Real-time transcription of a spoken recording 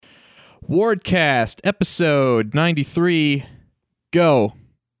Wardcast, episode 93, go.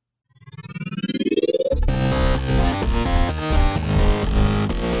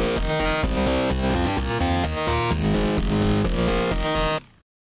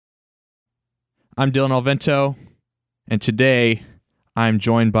 I'm Dylan Alvento, and today I'm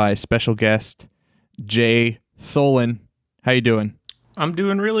joined by special guest Jay Tholen. How you doing? I'm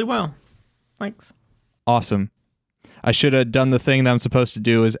doing really well. Thanks. Awesome. I should have done the thing that I'm supposed to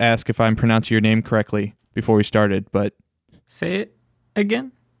do is ask if I'm pronouncing your name correctly before we started, but... Say it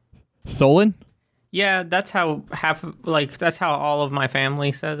again? Tholen? Yeah, that's how that's how all of my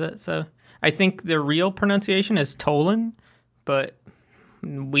family says it. So I think the real pronunciation is Tolan, but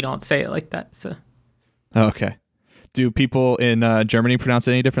we don't say it like that. So Okay. Do people in Germany pronounce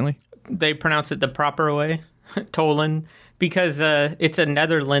it any differently? they pronounce it the proper way, Tolan, because it's a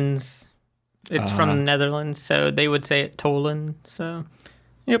Netherlands. It's from the Netherlands, so they would say it Tolan. So,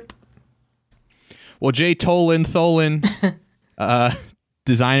 yep. Well, Jay Tholen,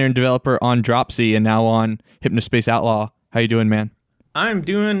 designer and developer on Dropsy and now on Hypnospace Outlaw. How you doing, man? I'm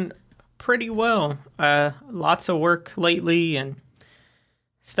doing pretty well. Lots of work lately and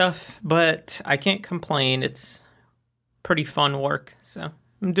stuff, but I can't complain. It's pretty fun work, so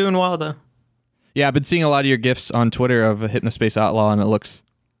I'm doing well, though. Yeah, I've been seeing a lot of your GIFs on Twitter of a Hypnospace Outlaw, and it looks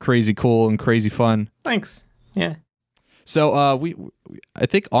crazy cool and crazy fun. Thanks. Yeah. So I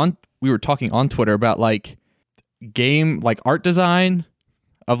think we were talking on Twitter about like art design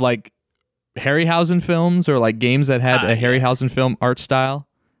of like Harryhausen films or like games that had a Harryhausen film art style,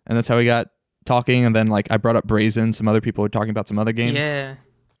 and that's how we got talking. And then like I brought up Brazen. Some other people were talking about some other games. Yeah.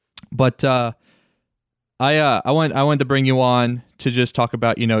 But I wanted to bring you on to just talk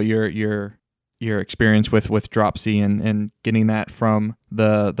about your experience with Dropsy and getting that from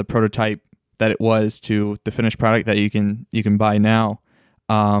the prototype that it was to the finished product that you can buy now.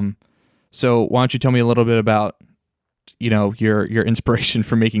 So why don't you tell me a little bit about your inspiration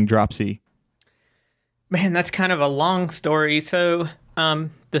for making Dropsy? Man, that's kind of a long story. So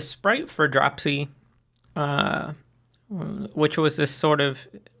the sprite for Dropsy, which was this sort of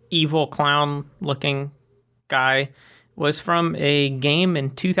evil clown looking guy, was from a game in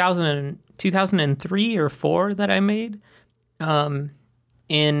 2003 or 4 that I made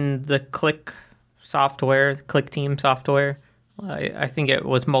in the Click Team software. I think it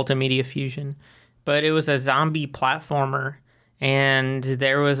was Multimedia Fusion, but it was a zombie platformer, and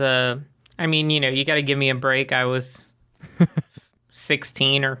there was you got to give me a break. I was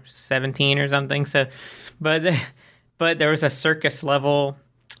 16 or 17 or something. So, but there was a circus level,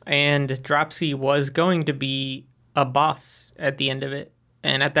 and Dropsy was going to be a boss at the end of it.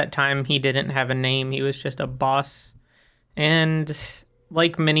 And at that time, he didn't have a name. He was just a boss. And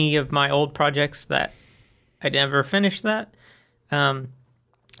like many of my old projects that I never finished that.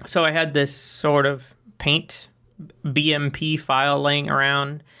 So I had this sort of paint BMP file laying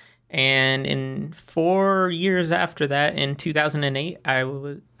around. And in 4 years after that, in 2008,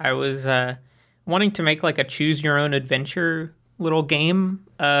 I was wanting to make like a choose your own adventure little game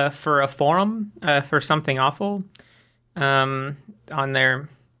for a forum for Something Awful. On their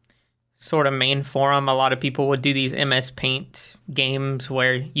sort of main forum, a lot of people would do these MS Paint games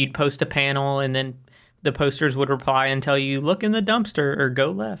where you'd post a panel and then the posters would reply and tell you, look in the dumpster or go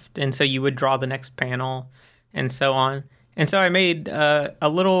left. And so you would draw the next panel and so on. And so I made a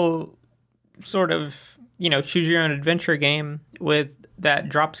little sort of, choose your own adventure game with that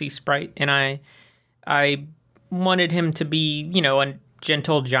Dropsy sprite. And I wanted him to be, a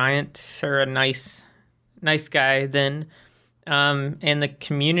gentle giant or a nice guy then. And the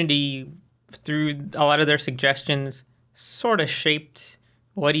community, through a lot of their suggestions, sort of shaped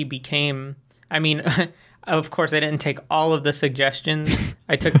what he became. I mean, of course, I didn't take all of the suggestions.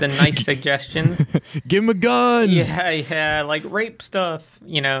 I took the nice suggestions. Give him a gun! Yeah, like rape stuff,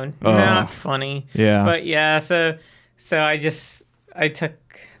 not funny. Yeah. But yeah, so I took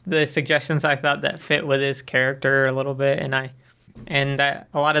the suggestions I thought that fit with his character a little bit, and a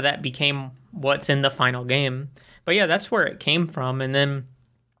lot of that became what's in the final game. But yeah, that's where it came from. And then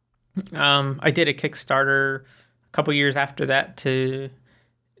I did a Kickstarter a couple years after that to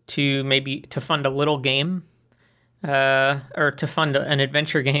fund a little game or to fund an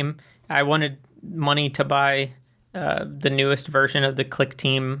adventure game. I wanted money to buy the newest version of the Click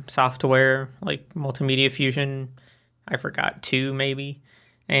Team software, like Multimedia Fusion. I forgot 2 maybe.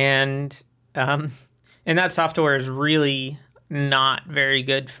 And that software is really not very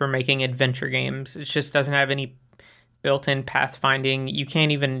good for making adventure games. It just doesn't have any built-in pathfinding. You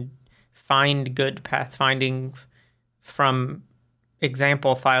can't even find good pathfinding from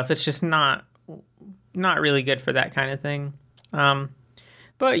example files. It's just not really good for that kind of thing. But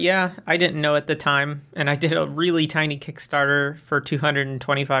But yeah, I didn't know at the time, and I did a really tiny Kickstarter for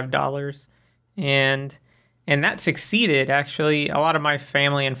 $225, and that succeeded. Actually, a lot of my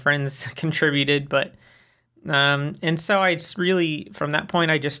family and friends contributed, but and so I just really, from that point,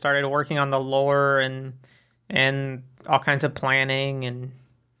 I just started working on the lore and all kinds of planning, and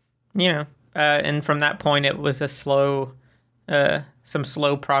and from that point, it was some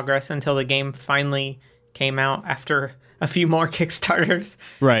slow progress until the game finally came out after a few more Kickstarters.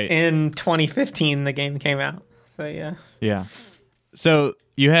 Right. In 2015, the game came out. So yeah. Yeah. So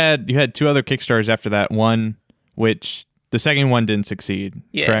you had two other Kickstarters after that. One, which the second one didn't succeed.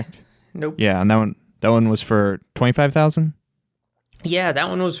 Yeah. Correct. Nope. Yeah, and that one was for 25,000. Yeah, that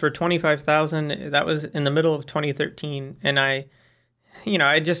one was for 25,000. That was in the middle of 2013, and I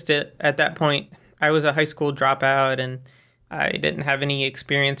just at that point I was a high school dropout, and I didn't have any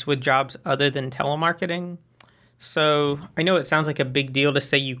experience with jobs other than telemarketing. So I know it sounds like a big deal to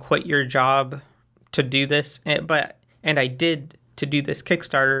say you quit your job to do this, and I did to do this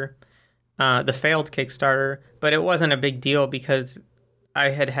Kickstarter, the failed Kickstarter, but it wasn't a big deal because I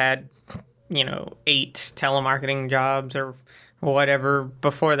had 8 telemarketing jobs or whatever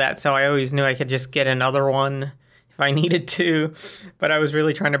before that, so I always knew I could just get another one if I needed to. But I was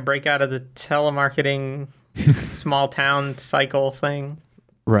really trying to break out of the telemarketing small town cycle thing.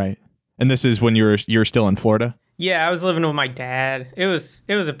 Right. And this is when you were still in Florida? Yeah, I was living with my dad. It was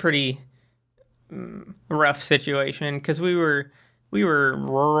a pretty rough situation because we were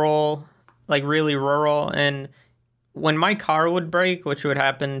rural, like really rural, and when my car would break, which would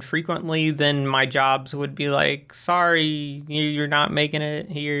happen frequently, then my jobs would be like, sorry, you're not making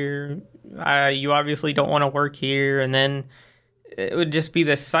it here. You obviously don't want to work here. And then it would just be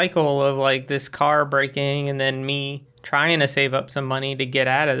this cycle of like this car breaking and then me trying to save up some money to get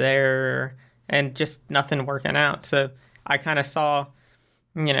out of there and just nothing working out. So I kind of saw,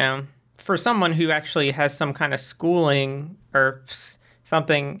 for someone who actually has some kind of schooling or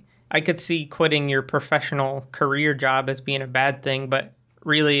something, I could see quitting your professional career job as being a bad thing, but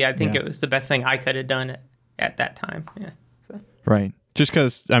really I think it was the best thing I could have done at that time. Yeah. So. Right. Just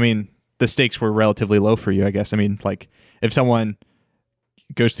because, the stakes were relatively low for you, I guess. Like if someone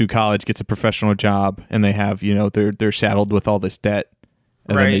goes through college, gets a professional job, and they have, they're saddled with all this debt,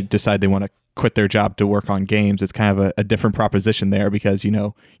 and then they decide they want to quit their job to work on games, it's kind of a different proposition there because,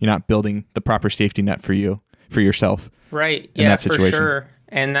 you're not building the proper safety net for yourself. Right. In that situation. For sure.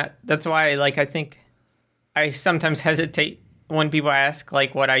 And that's why, I think I sometimes hesitate when people ask,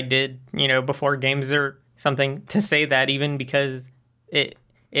 what I did, before games or something, to say that, even because it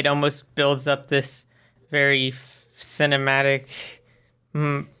almost builds up this very cinematic,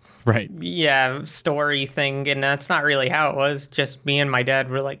 right? Yeah, story thing, and that's not really how it was. Just me and my dad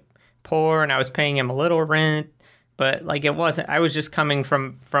were poor, and I was paying him a little rent, but it wasn't. I was just coming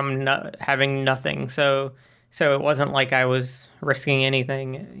from having nothing, so it wasn't like I was risking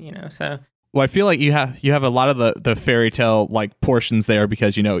anything, So well, I feel like you have a lot of the fairy tale portions there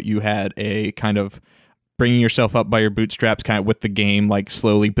because you had a kind of bringing yourself up by your bootstraps kind of with the game,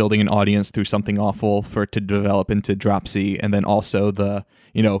 slowly building an audience through something awful for it to develop into Dropsy, and then also the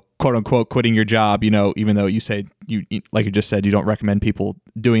quote unquote quitting your job, even though you say you like you just said you don't recommend people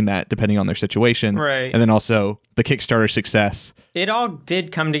doing that depending on their situation, right? And then also the Kickstarter success. It all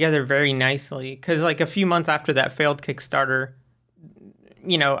did come together very nicely because a few months after that failed Kickstarter,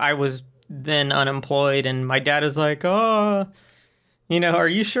 I was then unemployed, and my dad was like, "Oh, are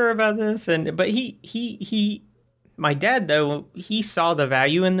you sure about this?" But my dad though, he saw the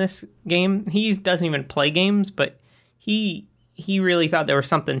value in this game. He doesn't even play games, but he really thought there was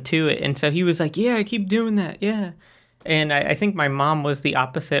something to it, and so he was like, "Yeah, keep doing that, yeah." And I think my mom was the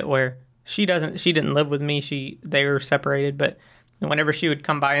opposite, where she didn't live with me. They were separated, but whenever she would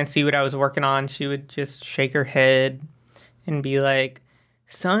come by and see what I was working on, she would just shake her head and be like,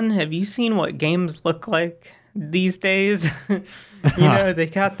 "Son, have you seen what games look like these days?" They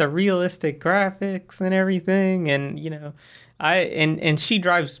got the realistic graphics and everything, and and she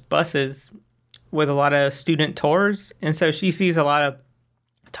drives buses with a lot of student tours, and so she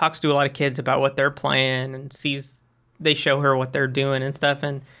talks to a lot of kids about what they're playing, and they show her what they're doing and stuff,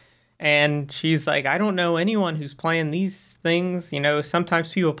 and she's like, "I don't know anyone who's playing these things.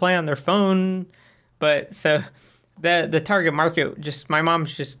 Sometimes people play on their phone, but so the target market my mom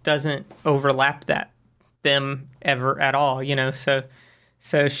just doesn't overlap them ever at all, so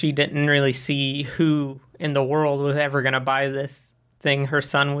she didn't really see who in the world was ever going to buy this thing her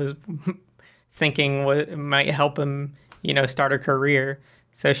son was thinking might help him, start a career.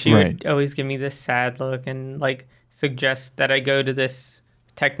 So she would always give me this sad look and suggest that I go to this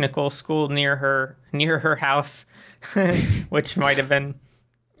technical school near her house, which might have been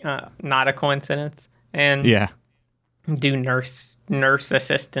not a coincidence. And Yeah. do nurse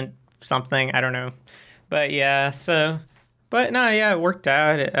assistant something, I don't know. But yeah, so but no, yeah, it worked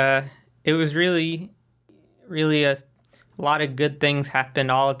out. It was really a lot of good things happened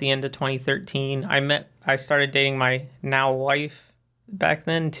all at the end of 2013. I started dating my now wife back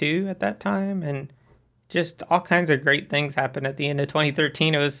then too at that time, and just all kinds of great things happened at the end of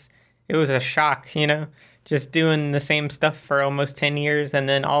 2013. It was a shock, just doing the same stuff for almost 10 years, and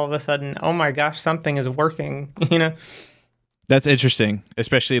then all of a sudden, oh my gosh, something is working, That's interesting,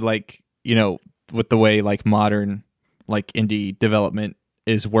 especially like, with the way like modern like indie development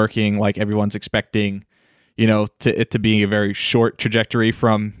is working, like everyone's expecting, to be a very short trajectory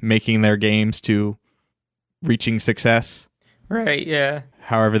from making their games to reaching success. Right, yeah.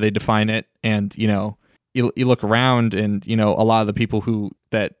 However they define it. And, you look around and, a lot of the people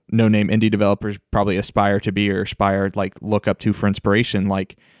that no-name indie developers probably aspire to be or like look up to for inspiration.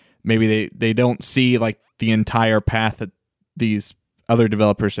 Like maybe they don't see like the entire path that these other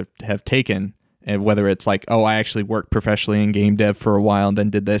developers have taken. And whether it's like, oh, I actually worked professionally in game dev for a while and then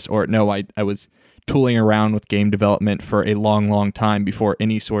did this, or no, I was tooling around with game development for a long, long time before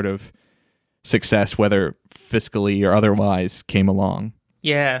any sort of success, whether fiscally or otherwise, came along.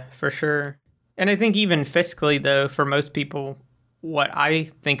 Yeah, for sure. And I think even fiscally, though, for most people, what I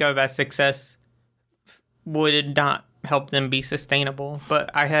think of as success would not help them be sustainable.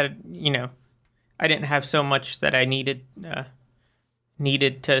 But I had, I didn't have so much that I needed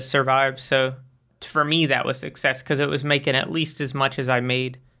to survive. So for me, that was success because it was making at least as much as I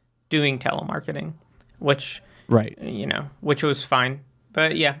made doing telemarketing, which, right, which was fine.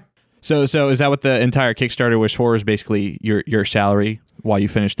 But yeah. So is that what the entire Kickstarter was for? Is basically your salary while you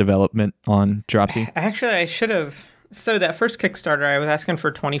finished development on Dropsy? Actually, I should have. So that first Kickstarter, I was asking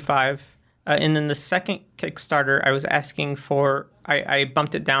for 25, and then the second Kickstarter, I was asking for. I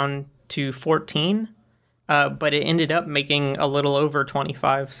bumped it down to 14, but it ended up making a little over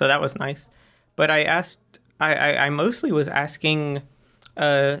 25, so that was nice. But I asked. I mostly was asking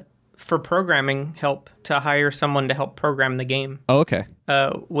for programming help to hire someone to help program the game. Oh, okay.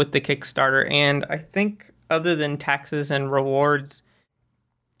 With the Kickstarter. And I think other than taxes and rewards,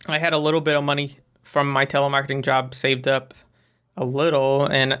 I had a little bit of money from my telemarketing job saved up a little.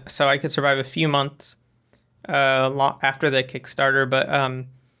 And so I could survive a few months after the Kickstarter.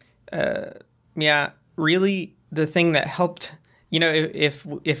 But yeah, really the thing that helped,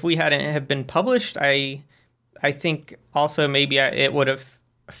 if we hadn't have been published, I think also maybe it would have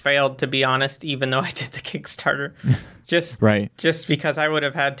failed, to be honest, even though I did the Kickstarter. Just because I would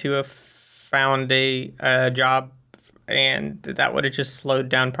have had to have found a job, and that would have just slowed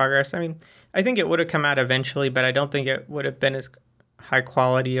down progress. I mean, I think it would have come out eventually, but I don't think it would have been as high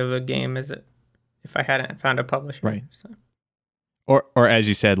quality of a game as it if I hadn't found a publisher. Right. So. Or as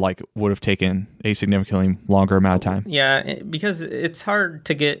you said, like would have taken a significantly longer amount of time. Yeah, because it's hard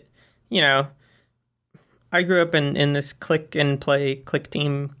to get, I grew up in this click and play, click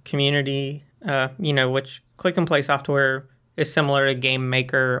team community, which click and play software is similar to Game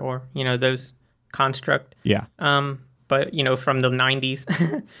Maker or, those Construct. Yeah. But, from the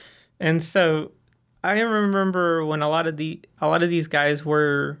 90s. And so I remember when a lot of these guys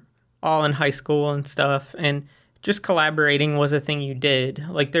were all in high school and stuff, and just collaborating was a thing you did.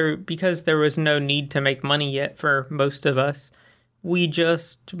 Like because there was no need to make money yet for most of us, we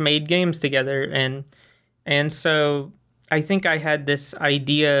just made games together. And so I think I had this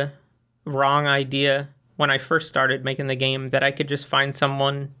wrong idea when I first started making the game, that I could just find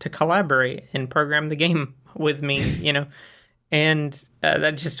someone to collaborate and program the game with me, and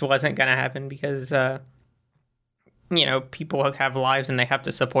that just wasn't going to happen because, people have lives and they have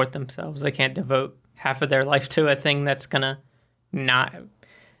to support themselves. They can't devote half of their life to a thing that's going to not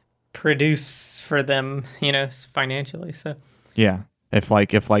produce for them, financially. So, yeah. If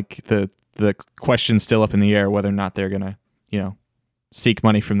the question's still up in the air whether or not they're gonna, seek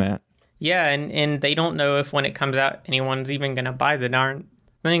money from that. Yeah, and they don't know if when it comes out anyone's even gonna buy the darn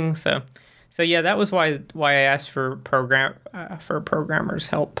thing. So yeah, that was why I asked for programmers'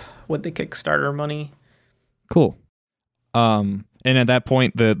 help with the Kickstarter money. Cool. And at that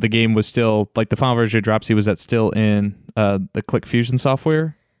point, the game was still like the final version of Dropsy. Was that still in the ClickFusion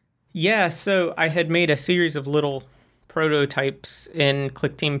software? Yeah. So I had made a series of little prototypes in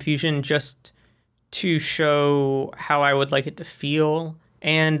ClickTeam Fusion just to show how I would like it to feel.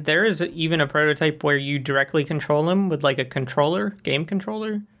 And there is even a prototype where you directly control them with like a game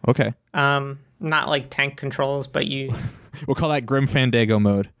controller. Okay. Not like tank controls, but you... We'll call that Grim Fandango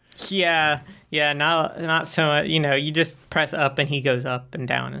mode. Yeah, not so much, you just press up and he goes up and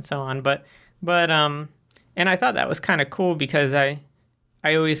down and so on. But and I thought that was kind of cool because I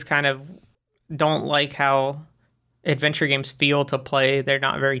I always kind of don't like how adventure games feel to play. They're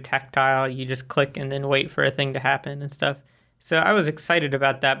not very tactile. You just click and then wait for a thing to happen and stuff. So I was excited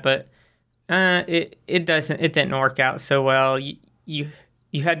about that, but it didn't work out so well. You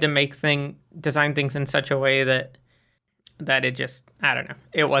had to design things in such a way that it just, I don't know,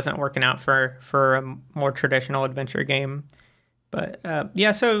 it wasn't working out for a more traditional adventure game. But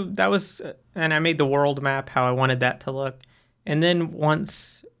yeah, so that was, and I made the world map how I wanted that to look. And then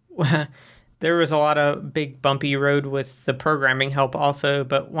once there was a lot of big bumpy road with the programming help also,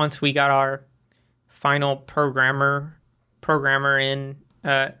 but once we got our final programmer in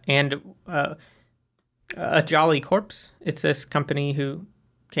and a Jolly Corpse, it's this company who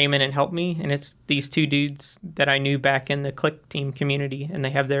came in and helped me, and it's these two dudes that I knew back in the Click Team community, and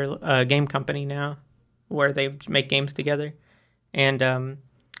they have their game company now where they make games together. And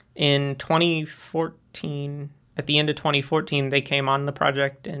in 2014, at the end of 2014, they came on the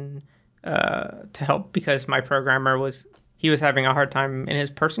project and to help because my programmer was having a hard time in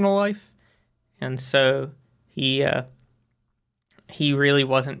his personal life, and so he really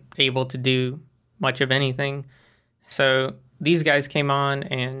wasn't able to do much of anything. So these guys came on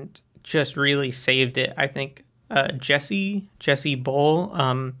and just really saved it. I think Jesse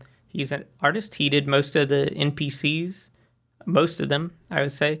Bull, he's an artist. He did most of the NPCs, most of them, I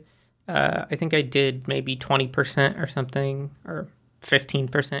would say. I think I did maybe 20% or something, or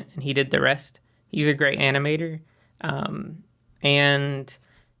 15%, and he did the rest. He's a great animator. And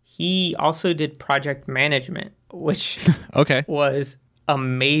he also did project management, which Okay. was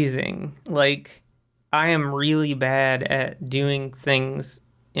amazing. Like, I am really bad at doing things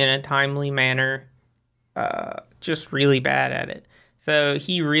in a timely manner, just really bad at it. So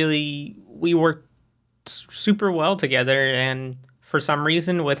we worked super well together, and for some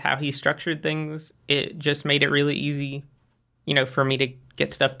reason, with how he structured things, it just made it really easy, for me to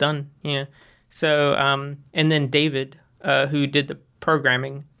get stuff done. Yeah. So, and then David, who did the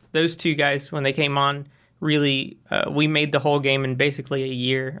programming, those two guys, when they came on, really, we made the whole game in basically a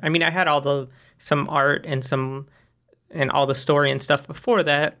year. I mean, I had some art and all the story and stuff before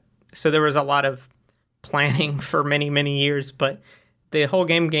that, so there was a lot of planning for many, many years, but the whole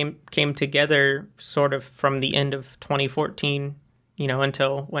game came together sort of from the end of 2014,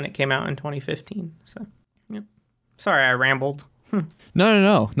 until when it came out in 2015. So, yeah. Sorry, I rambled.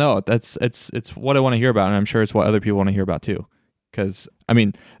 No. It's what I want to hear about, and I'm sure it's what other people want to hear about too. Because I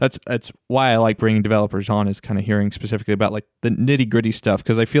mean, that's why I like bringing developers on, is kind of hearing specifically about like the nitty gritty stuff.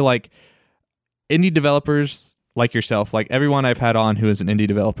 Because I feel like indie developers like yourself, like everyone I've had on who is an indie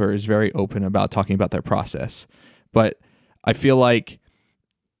developer, is very open about talking about their process. But I feel like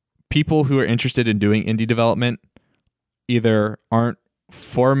people who are interested in doing indie development either aren't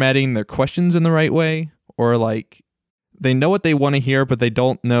formatting their questions in the right way, or like they know what they want to hear, but they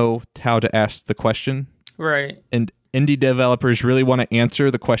don't know how to ask the question. Right. And indie developers really want to answer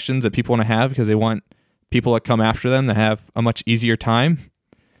the questions that people want to have, because they want people that come after them to have a much easier time.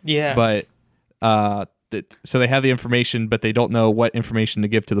 Yeah. But so they have the information, but they don't know what information to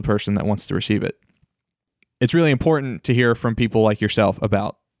give to the person that wants to receive it. It's really important to hear from people like yourself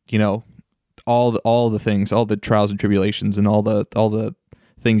about, all the things, all the trials and tribulations, and all the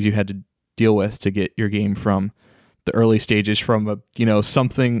things you had to deal with to get your game from the early stages, from a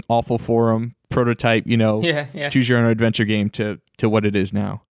something awful forum prototype, choose your own adventure game, to what it is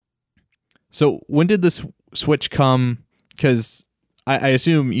now. So when did this switch come? Because I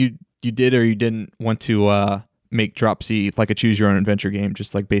assume you did or you didn't want to make Dropsy like a choose your own adventure game,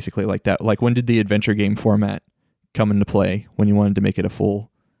 just like basically like that. Like, when did the adventure game format come into play when you wanted to make it a full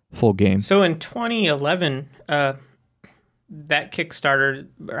game? So in 2011, that Kickstarter,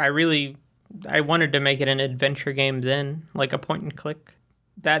 I wanted to make it an adventure game then, like a point and click.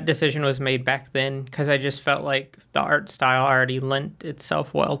 That decision was made back then because I just felt like the art style already lent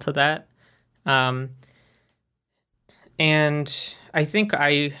itself well to that. And I think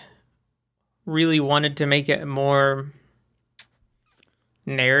I really wanted to make it more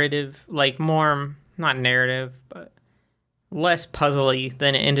narrative, like more, not narrative, but less puzzly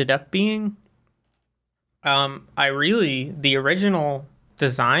than it ended up being. The original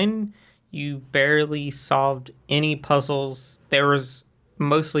design, you barely solved any puzzles. There was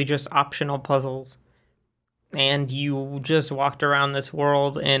mostly just optional puzzles, and you just walked around this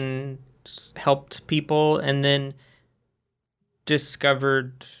world and helped people, and then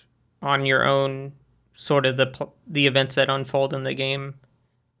discovered on your own sort of the events that unfold in the game,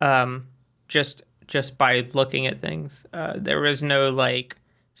 just by looking at things. There was no like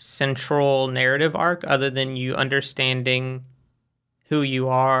central narrative arc other than you understanding who you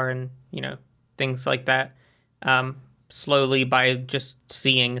are and things like that. slowly by just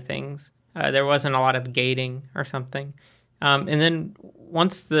seeing things. There wasn't a lot of gating or something. And then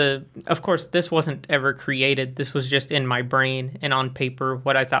of course, this wasn't ever created. This was just in my brain and on paper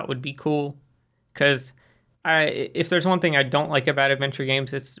what I thought would be cool. Because if there's one thing I don't like about adventure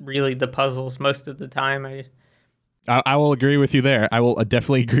games, it's really the puzzles most of the time. I will agree with you there. I will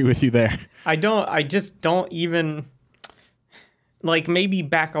definitely agree with you there. I just don't even, like, maybe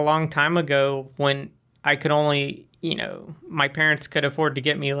back a long time ago when I could only, my parents could afford to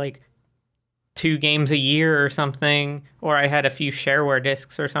get me like 2 games a year or something, or I had a few shareware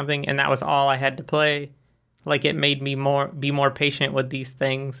discs or something, and that was all I had to play. Like, it made me be more patient with these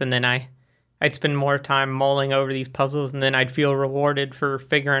things, and then I'd spend more time mulling over these puzzles, and then I'd feel rewarded for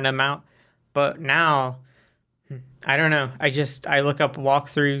figuring them out. But now, I don't know. I look up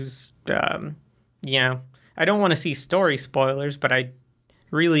walkthroughs. I don't want to see story spoilers, but I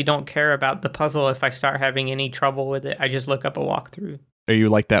really don't care about the puzzle if I start having any trouble with it. I just look up a walkthrough. Are you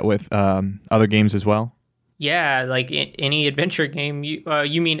like that with other games as well? Yeah, like any adventure game.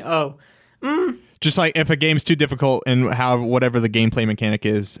 You mean, just like if a game's too difficult and whatever the gameplay mechanic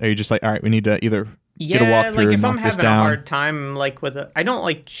is, are you just like, all right, we need to either get a walkthrough like if and I'm knock this having a down? hard time, like I don't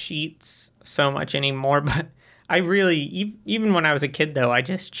like cheats so much anymore, but I really, even when I was a kid though, I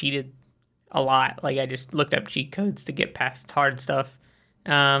just cheated a lot. Like I just looked up cheat codes to get past hard stuff,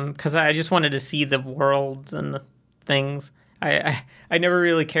 because I just wanted to see the worlds and the things. I never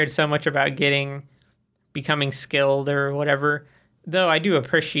really cared so much about becoming skilled or whatever, though I do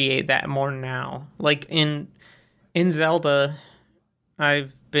appreciate that more now. Like in Zelda,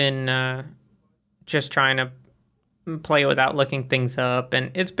 I've been just trying to play without looking things up, and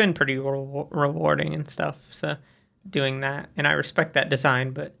it's been pretty rewarding and stuff, so doing that, and I respect that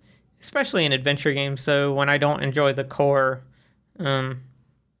design, but especially in adventure games, so when I don't enjoy the core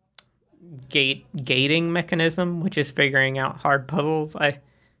gating mechanism, which is figuring out hard puzzles,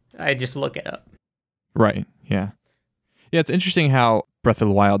 I just look it up. Right. Yeah, it's interesting how Breath of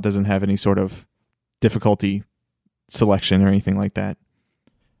the Wild doesn't have any sort of difficulty selection or anything like that.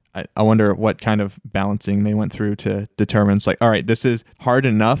 I wonder what kind of balancing they went through to determine, it's like, all right, this is hard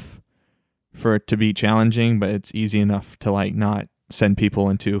enough for it to be challenging, but it's easy enough to like not send people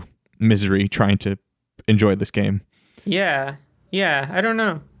into misery trying to enjoy this game. Yeah, I don't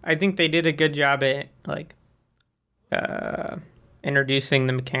know. I think they did a good job at like introducing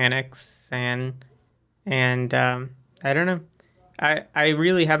the mechanics and I don't know. I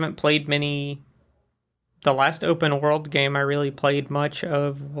really haven't played many. The last open world game I really played much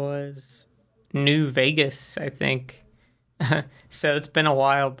of was New Vegas, I think. So it's been a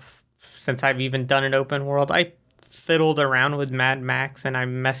while since I've even done an open world. I fiddled around with Mad Max and I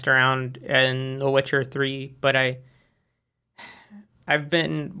messed around in The Witcher 3, but I've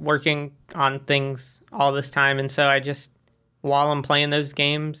been working on things all this time, and so I just, while I'm playing those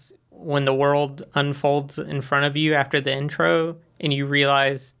games, when the world unfolds in front of you after the intro and you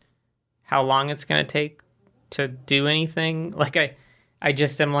realize how long it's going to take to do anything, like I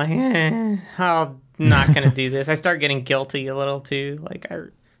just am like, I'm not going to do this. I start getting guilty a little too. Like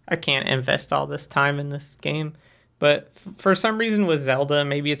I can't invest all this time in this game. But for some reason with Zelda,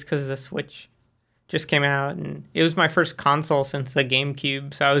 maybe it's because the Switch just came out and it was my first console since the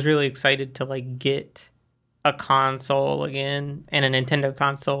GameCube. So I was really excited to like get a console again and a Nintendo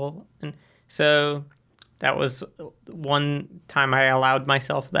console. And so that was one time I allowed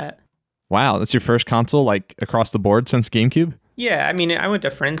myself that. Wow, that's your first console, like, across the board since GameCube? Yeah, I mean, I went to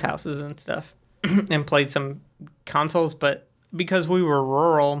friends' houses and stuff and played some consoles, but because we were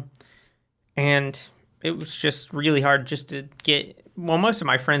rural and it was just really hard just to get... Well, most of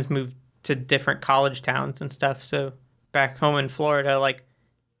my friends moved to different college towns and stuff, so back home in Florida, like,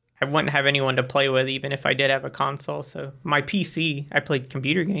 I wouldn't have anyone to play with even if I did have a console, so my PC, I played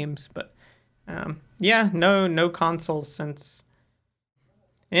computer games, but no consoles since...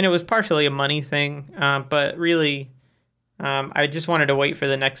 And it was partially a money thing, but really, I just wanted to wait for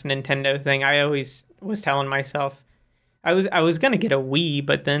the next Nintendo thing. I always was telling myself I was gonna get a Wii,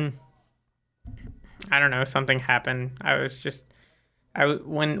 but then I don't know, something happened.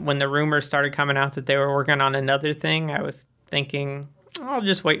 When the rumors started coming out that they were working on another thing, I was thinking I'll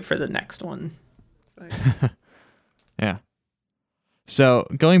just wait for the next one. So, yeah. So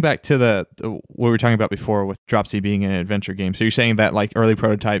going back to what we were talking about before with Dropsy being an adventure game, so you're saying that like early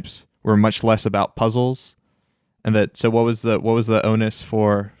prototypes were much less about puzzles, and that so what was the onus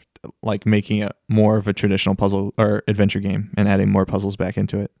for like making it more of a traditional puzzle or adventure game and adding more puzzles back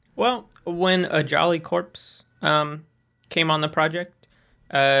into it? Well, when a Jolly Corpse came on the project,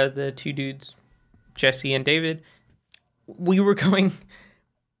 the two dudes, Jesse and David, we were going.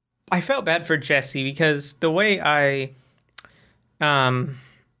 I felt bad for Jesse because the way I um,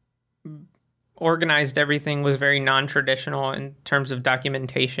 organized everything, was very non-traditional in terms of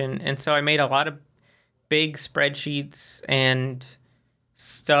documentation. And so I made a lot of big spreadsheets and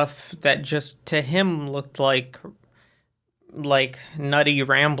stuff that just to him looked like nutty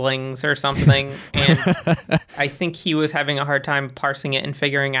ramblings or something. And I think he was having a hard time parsing it and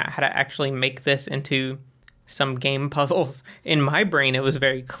figuring out how to actually make this into some game puzzles. In my brain, it was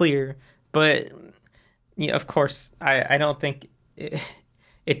very clear, but yeah, of course, I don't think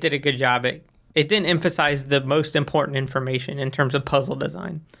it did a good job. It didn't emphasize the most important information in terms of puzzle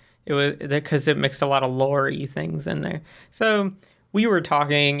design. It was because it mixed a lot of lore-y things in there. So we were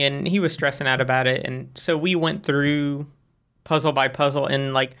talking, and he was stressing out about it, and so we went through puzzle by puzzle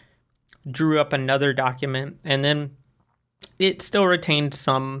and like drew up another document, and then it still retained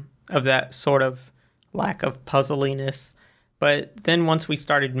some of that sort of lack of puzzliness. But then once we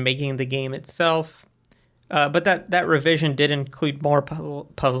started making the game itself, but that revision did include more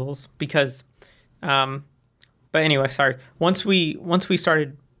puzzles because, but anyway, sorry. Once we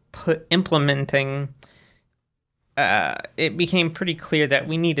started implementing, it became pretty clear that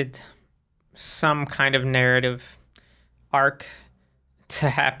we needed some kind of narrative arc to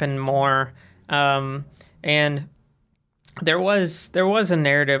happen more, and there was a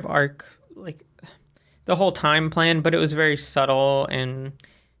narrative arc like the whole time plan, but it was very subtle and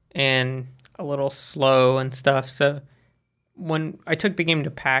a little slow and stuff. So when I took the game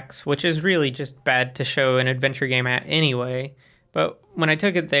to PAX, which is really just bad to show an adventure game at anyway, but when I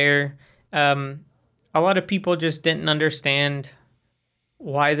took it there, a lot of people just didn't understand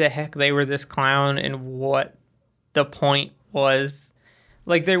why the heck they were this clown and what the point was.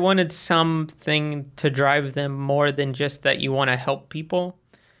 Like, they wanted something to drive them more than just that you want to help people.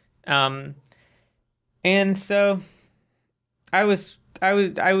 And so I was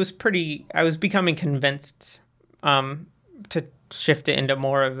becoming convinced to shift it into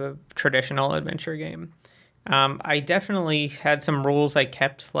more of a traditional adventure game. I definitely had some rules I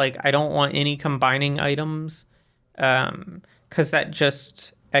kept, like I don't want any combining items, because that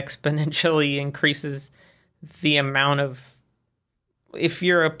just exponentially increases the amount of, if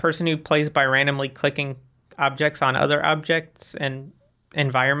you're a person who plays by randomly clicking objects on other objects and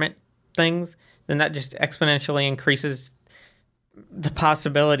environment things, then that just exponentially increases the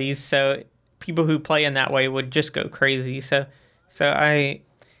possibilities. So people who play in that way would just go crazy. So I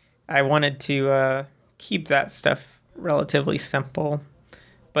wanted to keep that stuff relatively simple.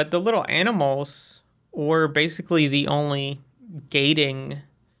 But the little animals were basically the only gating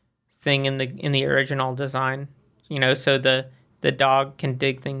thing in the original design. You know, so the dog can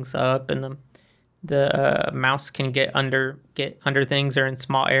dig things up, and the mouse can get under things or in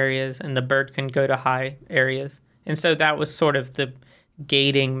small areas, and the bird can go to high areas. And so that was sort of the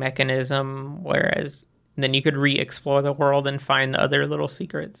gating mechanism, whereas then you could re-explore the world and find the other little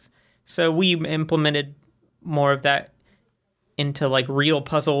secrets. So we implemented more of that into like real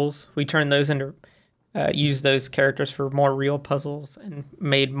puzzles. We turned those into, used those characters for more real puzzles and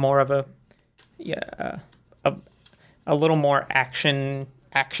made more of a little more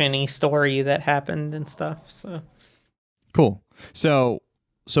action-y story that happened and stuff. So cool. So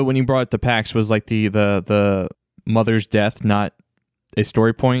when you brought it to PAX, was like the mother's death not a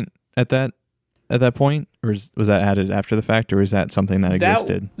story point at that point, or was that added after the fact, or is that something that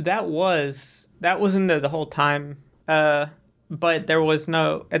existed? That wasn't there the whole time. But there was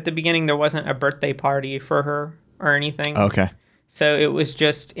at the beginning there wasn't a birthday party for her or anything. Okay. So it was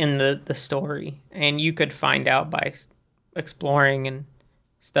just in the story, and you could find out by exploring and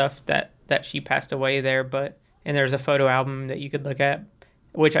stuff that she passed away there. And there's a photo album that you could look at,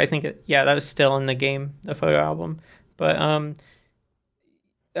 which I think that was still in the game, the photo album. But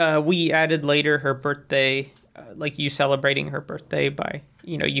we added later her birthday, like you celebrating her birthday by,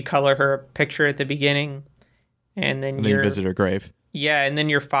 you color her a picture at the beginning, and then you visit her grave. Yeah, and then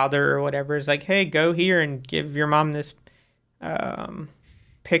your father or whatever is like, hey, go here and give your mom this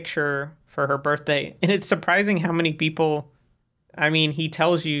picture for her birthday. And it's surprising how many people, he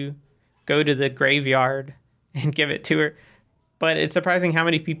tells you go to the graveyard and give it to her, but it's surprising how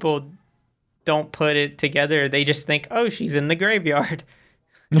many people don't put it together. They just think, oh, she's in the graveyard.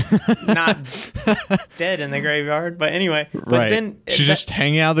 Not dead in the graveyard, but anyway. But right. Then she's just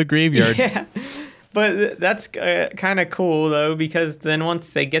hanging out of the graveyard. Yeah. But that's kind of cool, though, because then once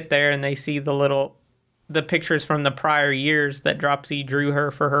they get there and they see the pictures from the prior years that Dropsy drew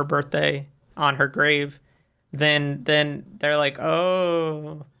her for her birthday on her grave, then they're like,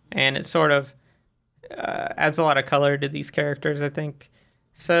 oh, and it sort of adds a lot of color to these characters, I think.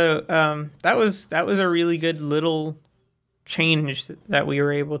 So that was a really good little change that we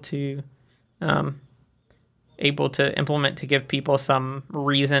were able to able to implement to give people some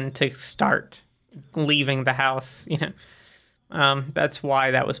reason to start leaving the house. That's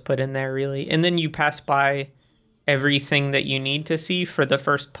why that was put in there, really. And then you pass by everything that you need to see for the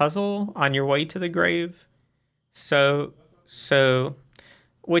first puzzle on your way to the grave. So,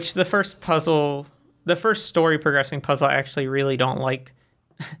 which the first story progressing puzzle, I actually really don't like.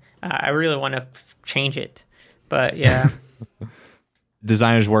 I really want to change it, but yeah.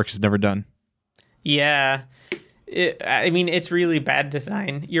 Designer's work is never done. Yeah. It's really bad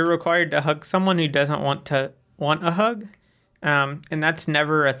design. You're required to hug someone who doesn't want a hug, and that's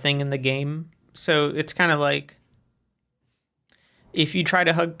never a thing in the game. So it's kind of like, if you try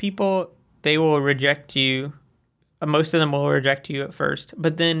to hug people, they will reject you. Most of them will reject you at first,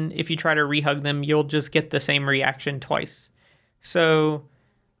 but then if you try to re-hug them, you'll just get the same reaction twice. So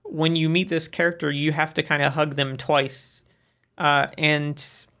when you meet this character, you have to kind of hug them twice. And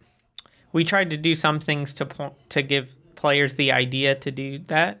we tried to do some things to give players the idea to do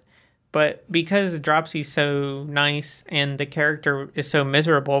that, but because Dropsy's so nice and the character is so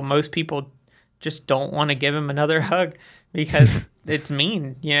miserable, most people just don't want to give him another hug because it's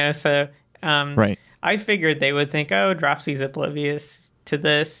mean, So Right. I figured they would think, oh, Dropsy's oblivious to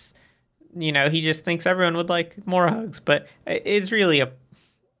this. He just thinks everyone would like more hugs, but it's really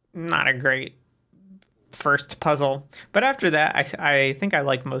not a great first puzzle. But after that, I think I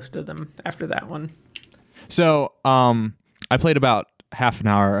like most of them after that one. So I played about half an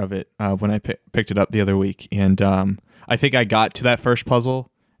hour of it when I picked it up the other week, and I think I got to that first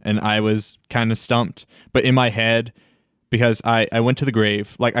puzzle, and I was kind of stumped. But in my head, because I went to the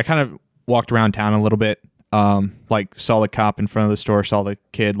grave, like I kind of walked around town a little bit, like saw the cop in front of the store, saw the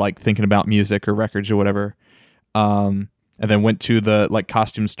kid like thinking about music or records or whatever, and then went to the like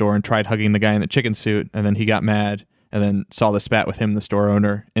costume store and tried hugging the guy in the chicken suit, and then he got mad, and then saw the spat with him, the store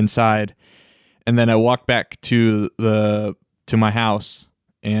owner, inside, and then I walked back to my house,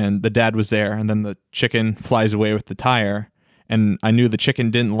 and the dad was there, and then the chicken flies away with the tire, and I knew the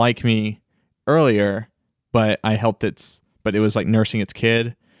chicken didn't like me earlier, but I helped but it was like nursing its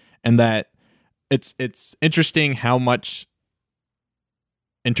kid. And that it's interesting how much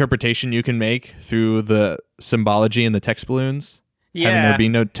interpretation you can make through the symbology in the text balloons. Yeah. Having there be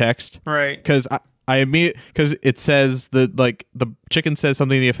no text. Right. Because because it says that like the chicken says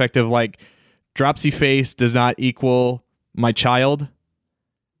something to the effect of like, Dropsy face does not equal my child.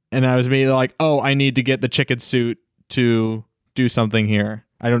 And I was immediately like, oh, I need to get the chicken suit to do something here.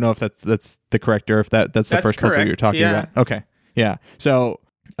 I don't know if that's the correct, or if that's the first puzzle you were talking about. Okay. Yeah. So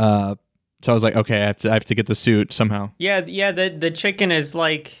I was like, okay, I have to get the suit somehow. Yeah. The chicken is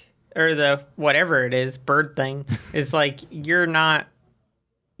like, or the whatever it is, bird thing is like, you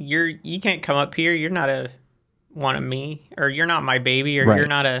can't come up here. You're not one of me, or you're not my baby, or right. You're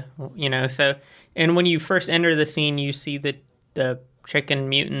not so. And when you first enter the scene, you see the chicken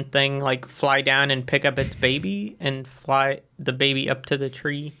mutant thing like fly down and pick up its baby and fly the baby up to the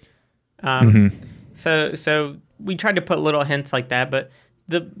tree. So we tried to put little hints like that, but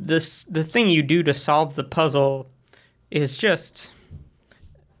the thing you do to solve the puzzle is just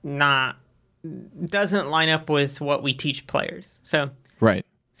doesn't line up with what we teach players. So right.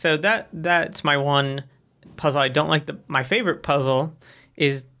 So that's my one puzzle I don't like. My favorite puzzle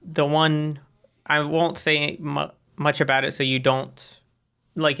is the one, I won't say much about it so you don't,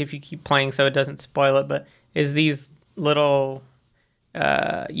 like if you keep playing so it doesn't spoil it, but is these little,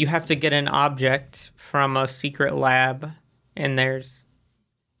 you have to get an object from a secret lab, and there's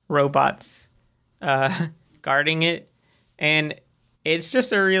robots guarding it, and it's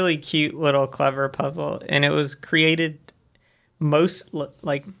just a really cute little clever puzzle, and it was created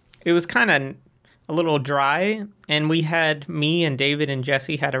it was kind of a little dry, and me and David and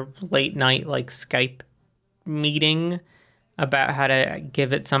Jesse had a late night like Skype meeting about how to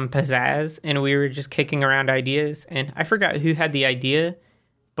give it some pizzazz, and we were just kicking around ideas, and I forgot who had the idea,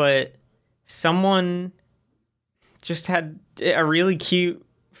 but someone just had a really cute,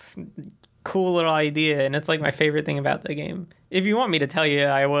 cool little idea, and it's like my favorite thing about the game. If you want me to tell you,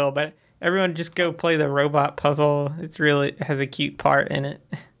 I will, but everyone just go play the robot puzzle. It has a cute part in it.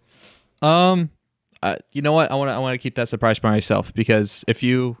 You know what? I want to keep that surprise by myself, because if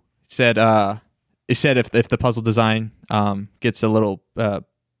you said if the puzzle design gets a little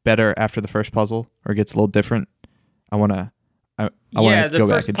better after the first puzzle, or gets a little different, I want to go back and try it again. Yeah, the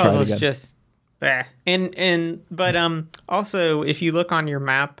first puzzle's just but also if you look on your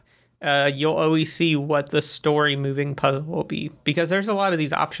map, you'll always see what the story moving puzzle will be, because there's a lot of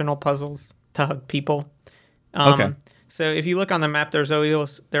these optional puzzles to hug people. Okay. So if you look on the map,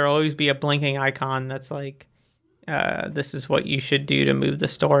 there'll always be a blinking icon that's like, this is what you should do to move the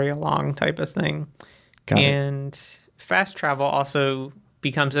story along, type of thing. Got it. And fast travel also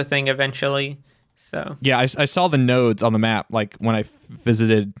becomes a thing eventually. So Yeah, I saw the nodes on the map, like when I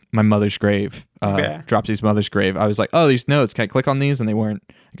visited my mother's grave, Dropsy's mother's grave. I was like, oh, these nodes, can I click on these? And I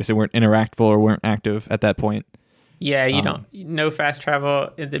guess they weren't interactable or weren't active at that point. yeah, you don't no fast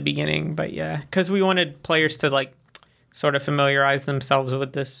travel at the beginning, but yeah, because we wanted players to like sort of familiarize themselves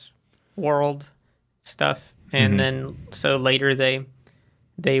with this world stuff, and then so later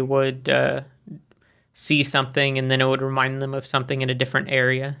they would see something, and then it would remind them of something in a different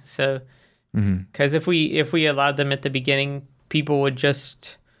area. So. Because if we allowed them at the beginning, people would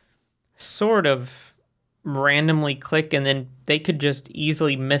just sort of randomly click, and then they could just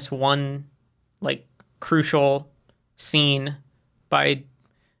easily miss one like crucial scene by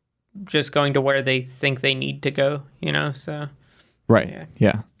just going to where they think they need to go. So Right.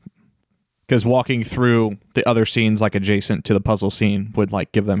 Yeah. Because walking through the other scenes like adjacent to the puzzle scene would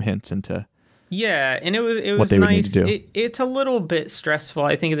like give them hints into. Yeah, and it was what they nice. would need to do. It's a little bit stressful,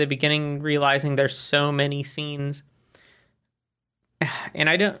 I think, at the beginning, realizing there's so many scenes,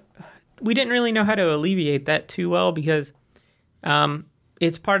 and we didn't really know how to alleviate that too well because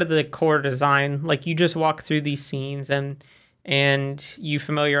it's part of the core design. Like you just walk through these scenes and you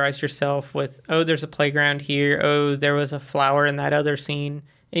familiarize yourself with, oh, there's a playground here. Oh, there was a flower in that other scene,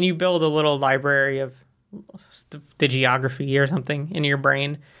 and you build a little library of the geography or something in your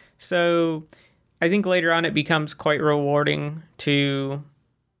brain. So I think later on it becomes quite rewarding to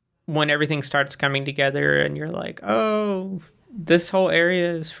when everything starts coming together and you're like, oh, this whole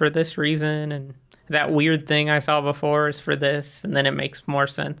area is for this reason, and that weird thing I saw before is for this, and then it makes more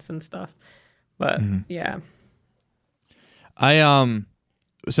sense and stuff. But yeah.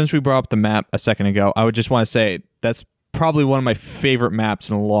 Since we brought up the map a second ago, I would just want to say that's probably one of my favorite maps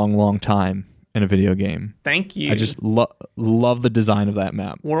in a long, long time in a video game. Thank you. I just love the design of that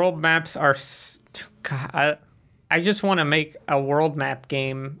map. World maps are... God, I just want to make a world map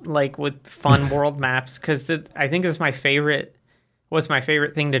game like with fun world maps because I think it's my favorite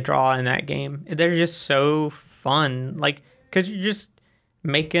thing to draw in that game. They're just so fun. Like, because you're just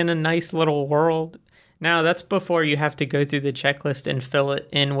making a nice little world. Now, that's before you have to go through the checklist and fill it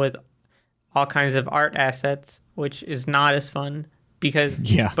in with all kinds of art assets, which is not as fun.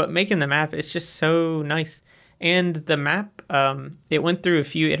 But making the map, it's just so nice. And the map, it went through a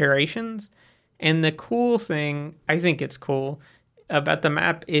few iterations. And the cool thing, I think it's cool, about the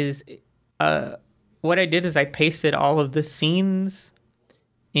map is what I did is I pasted all of the scenes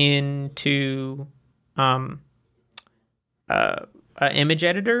into an image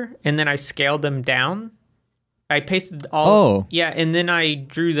editor, and then I scaled them down. I pasted all... Yeah, and then I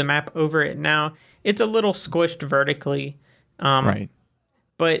drew the map over it. Now, it's a little squished vertically. Right.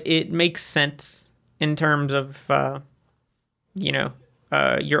 But it makes sense in terms of,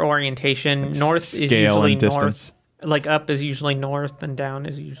 your orientation. Like north scale is usually and distance. north. Like up is usually north and down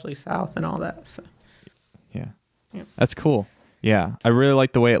is usually south and all that. So. Yeah. That's cool. Yeah. I really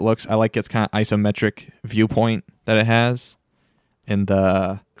like the way it looks. I like its kind of isometric viewpoint that it has. And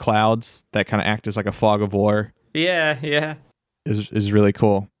the clouds that kind of act as like a fog of war. Yeah. Is really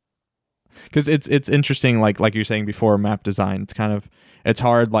cool. Because it's interesting, like you're saying before, map design. It's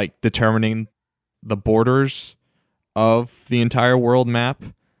hard like determining the borders of the entire world map,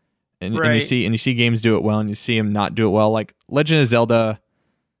 and you see games do it well, and you see them not do it well. Like Legend of Zelda.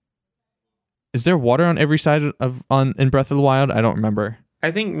 Is there water on every side in Breath of the Wild? I don't remember.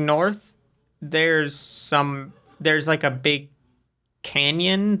 I think north there's like a big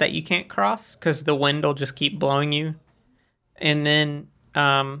canyon that you can't cross because the wind will just keep blowing you, and then.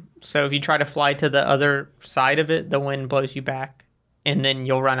 So if you try to fly to the other side of it, the wind blows you back, and then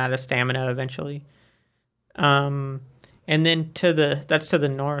you'll run out of stamina eventually. And then that's to the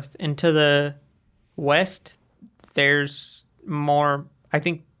north, and to the west, there's more. I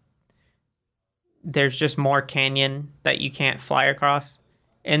think there's just more canyon that you can't fly across,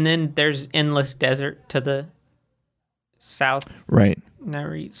 and then there's endless desert to the south. Right.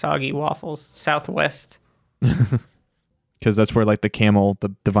 Never eat soggy waffles. Southwest. Because that's where like the camel,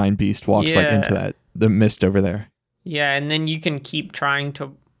 the divine beast, walks like into the mist over there. Yeah, and then you can keep trying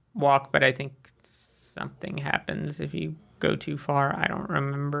to walk, but I think something happens if you go too far. I don't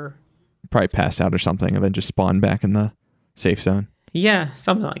remember. Probably pass out or something and then just spawn back in the safe zone. Yeah,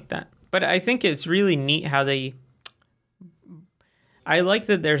 something like that. But I think it's really neat how I like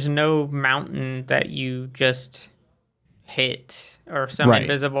that there's no mountain that you just hit or some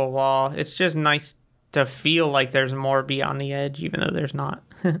invisible wall. It's just nice to feel like there's more beyond the edge, even though there's not.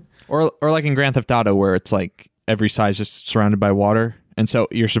 or like in Grand Theft Auto, where it's like every side's just surrounded by water, and so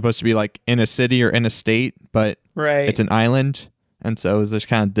you're supposed to be like in a city or in a state, but it's an island, and so there's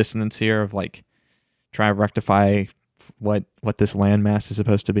kind of dissonance here of like try to rectify what this landmass is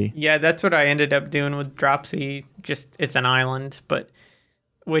supposed to be. Yeah, that's what I ended up doing with Dropsy. Just it's an island, but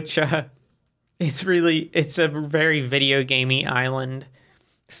which it's a very video gamey island.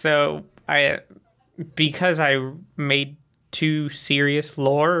 So because I made too serious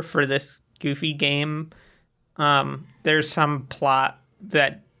lore for this goofy game, there's some plot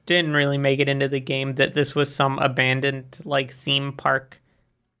that didn't really make it into the game, that this was some abandoned like theme park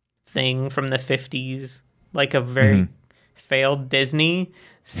thing from the 50s, like a very failed Disney.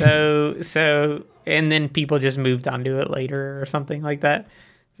 So and then people just moved onto it later or something like that.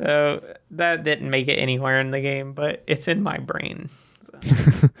 So that didn't make it anywhere in the game, but it's in my brain.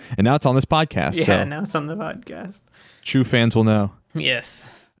 So. And now it's on this podcast. Yeah, so now it's on the podcast. True fans will know. Yes.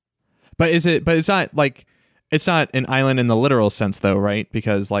 But it's not like, it's not an island in the literal sense though, right?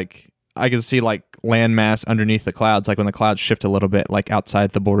 Because like I can see like landmass underneath the clouds, like when the clouds shift a little bit, like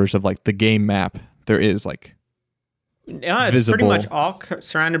outside the borders of like the game map, there is like yeah, it's visible. pretty much all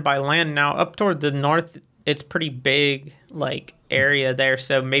surrounded by land. Now up toward the north, it's pretty big like area there,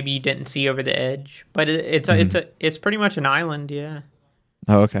 so maybe you didn't see over the edge, but it's pretty much an island. Yeah.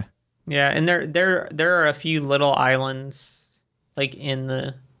 Oh, okay. Yeah, and there are a few little islands like in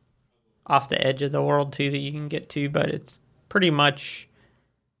the off the edge of the world too that you can get to, but it's pretty much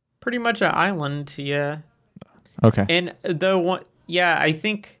an island. Yeah. Okay. And I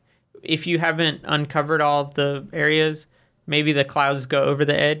think if you haven't uncovered all of the areas, maybe the clouds go over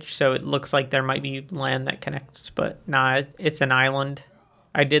the edge, so it looks like there might be land that connects, but nah, it's an island.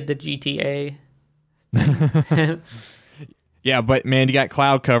 I did the GTA. Yeah, but man, you got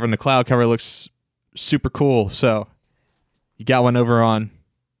cloud cover, and the cloud cover looks super cool, so you got one over on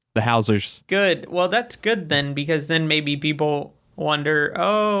the Housers. Good. Well, that's good then, because then maybe people wonder,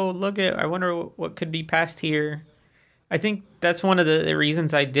 oh, I wonder what could be past here. I think that's one of the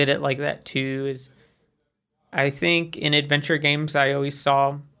reasons I did it like that too, is I think in adventure games I always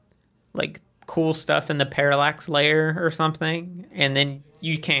saw like cool stuff in the parallax layer or something, and then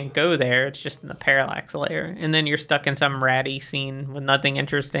you can't go there, it's just in the parallax layer, and then you're stuck in some ratty scene with nothing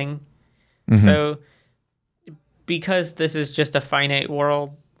interesting. So because this is just a finite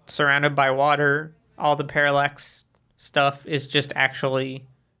world surrounded by water, all the parallax stuff is just actually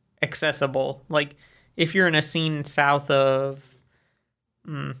accessible. Like if you're in a scene south of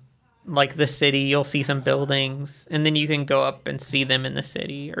like the city, you'll see some buildings, and then you can go up and see them in the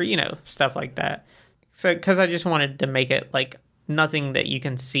city, or stuff like that. So because I just wanted to make it like nothing that you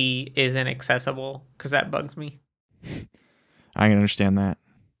can see is inaccessible, because that bugs me. I can understand that.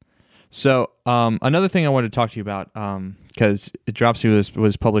 So another thing I wanted to talk to you about, because Dropsy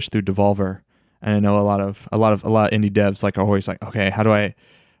was published through Devolver, and I know a lot of indie devs like are always like, okay, how do I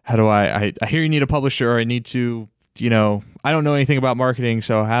hear you need a publisher, or I need to, I don't know anything about marketing,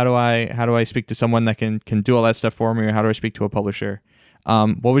 so how do I speak to someone that can do all that stuff for me, or how do I speak to a publisher?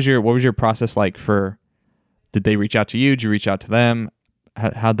 What was your process like for? Did they reach out to you? Did you reach out to them?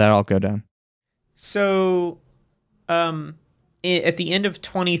 How'd that all go down? So, at the end of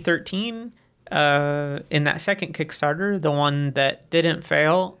 2013, in that second Kickstarter, the one that didn't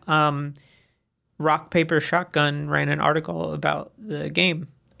fail, Rock Paper Shotgun ran an article about the game,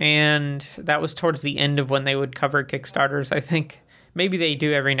 and that was towards the end of when they would cover Kickstarters. I think maybe they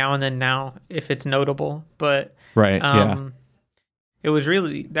do every now and then now if it's notable, but right, yeah. It was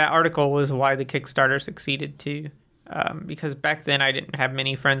really, that article was why the Kickstarter succeeded too, because back then I didn't have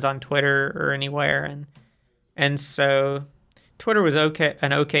many friends on Twitter or anywhere, and so Twitter was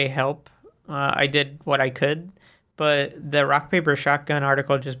an okay help. I did what I could, but the Rock Paper Shotgun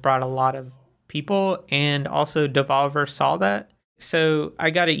article just brought a lot of people, and also Devolver saw that. So I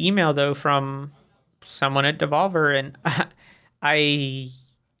got an email though from someone at Devolver, and I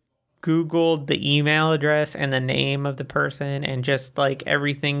Googled the email address and the name of the person and just like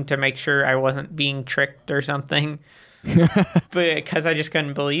everything to make sure I wasn't being tricked or something. But because I just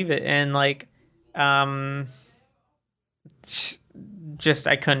couldn't believe it, and like just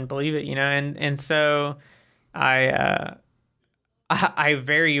I couldn't believe it, and so I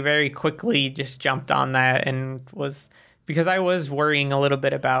very, very quickly just jumped on that, and because I was worrying a little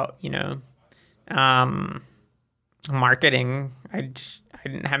bit about marketing. I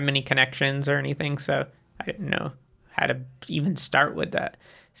didn't have many connections or anything, so I didn't know how to even start with that.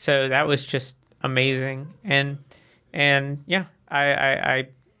 So that was just amazing, and yeah, I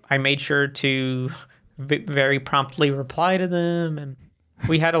made sure to very promptly reply to them, and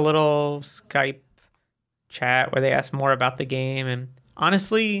we had a little Skype chat where they asked more about the game. And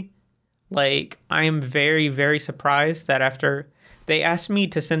honestly, like, I am very, very surprised that after they asked me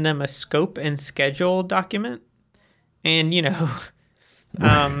to send them a scope and schedule document, and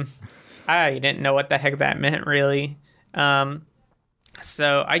I I didn't know what the heck that meant really.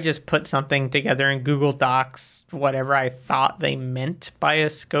 So I just put something together in Google Docs, whatever I thought they meant by a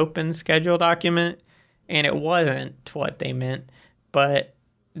scope and schedule document, and it wasn't what they meant, but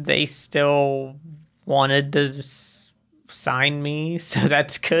they still wanted to sign me, so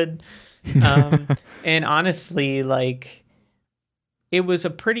that's good. And honestly, like, it was a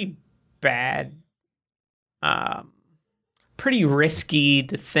pretty bad, pretty risky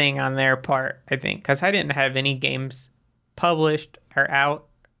thing on their part, I think, because I didn't have any games published or out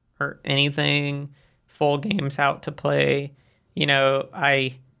or anything, full games out to play. You know,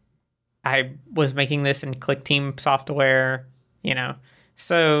 I was making this in ClickTeam software, you know,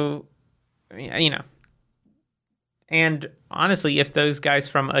 so, you know, and honestly, if those guys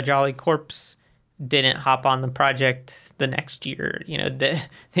from A Jolly Corpse didn't hop on the project the next year, you know,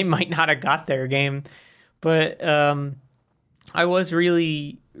 they might not have got their game. But I was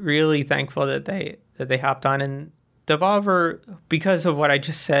really, really thankful that they hopped on. And Devolver, because of what I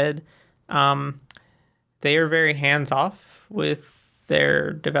just said, they are very hands off with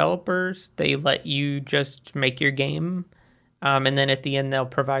their developers. They let you just make your game, and then at the end they'll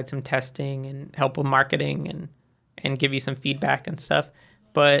provide some testing and help with marketing and give you some feedback and stuff.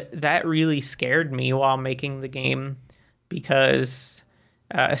 But that really scared me while making the game, because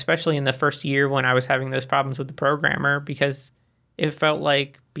especially in the first year when I was having those problems with the programmer, because it felt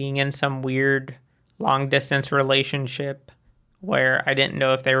like being in some weird long distance relationship where I didn't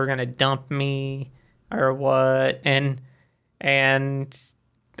know if they were going to dump me or what. And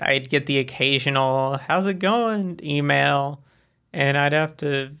I'd get the occasional, "How's it going?" email, and I'd have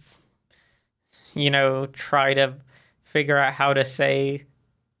to, you know, try to figure out how to say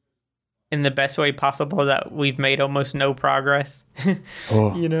in the best way possible that we've made almost no progress.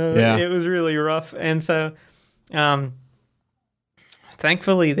 You know, yeah. It was really rough. And so,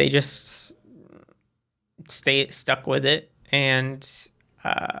 thankfully they just stuck with it. And,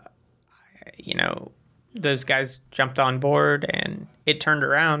 you know, those guys jumped on board and it turned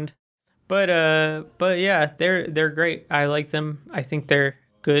around. But yeah, they're great. I like them. I think they're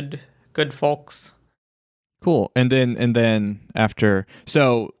good folks. Cool. And then after,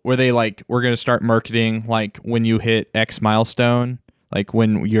 so were they like, we're going to start marketing like when you hit X milestone, like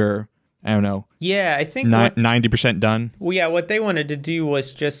when you're, I don't know. Yeah, I think 90% done. Well, yeah, what they wanted to do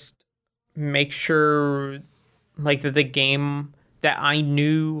was just make sure like that the game, that I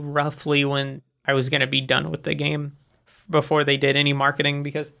knew roughly when I was going to be done with the game before they did any marketing,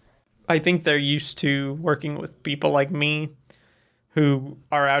 because I think they're used to working with people like me who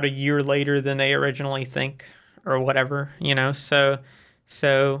are out a year later than they originally think or whatever, you know? So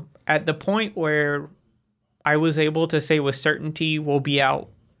at the point where I was able to say with certainty we'll be out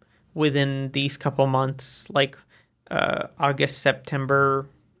within these couple months, like August, September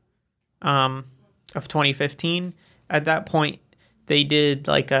of 2015, at that point they did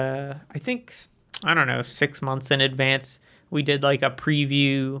like I think, I don't know, 6 months in advance, we did like a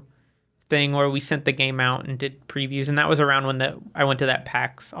preview thing where we sent the game out and did previews, and that was around when I went to that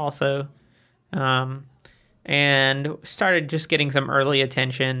PAX also, and started just getting some early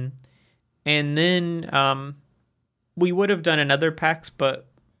attention. And then we would have done another PAX, but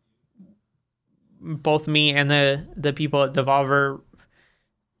both me and the people at Devolver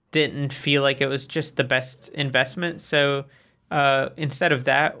didn't feel like it was just the best investment. So instead of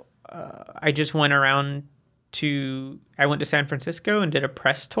that, I just went to San Francisco and did a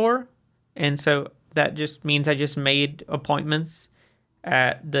press tour. And so that just means I just made appointments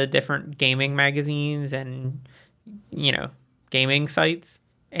at the different gaming magazines and, you know, gaming sites,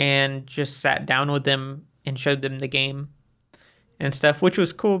 and just sat down with them and showed them the game and stuff, which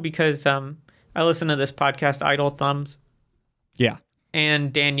was cool because I listened to this podcast, Idle Thumbs. Yeah.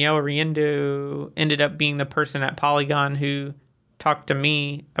 And Danielle Riendeau ended up being the person at Polygon who talked to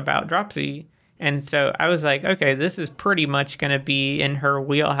me about Dropsy. And so I was like, okay, this is pretty much going to be in her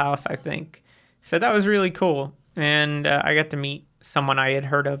wheelhouse, I think. So that was really cool. And I got to meet someone I had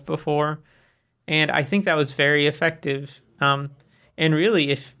heard of before. And I think that was very effective. And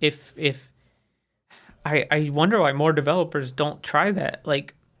really, if I wonder why more developers don't try that.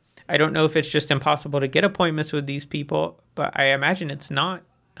 Like, I don't know if it's just impossible to get appointments with these people, but I imagine it's not.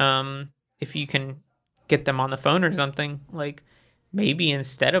 If you can get them on the phone or something, like, maybe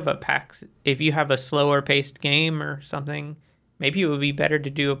instead of a PAX, if you have a slower paced game or something, maybe it would be better to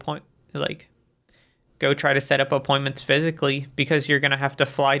do go try to set up appointments physically, because you're going to have to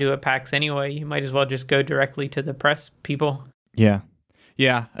fly to a PAX anyway. You might as well just go directly to the press people. Yeah.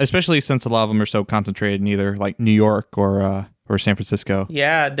 Yeah. Especially since a lot of them are so concentrated in either like New York or San Francisco.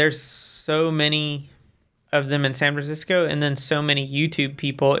 Yeah. There's so many of them in San Francisco, and then so many YouTube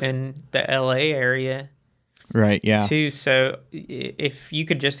people in the LA area Right. Yeah. too. So if you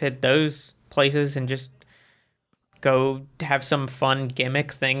could just hit those places and just go have some fun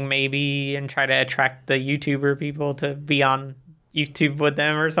gimmick thing maybe and try to attract the YouTuber people to be on YouTube with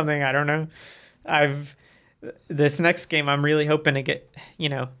them or something. I don't know. This next game I'm really hoping to get,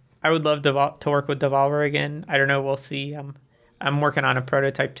 I would love to work with Devolver again. I don't know. We'll see. I'm working on a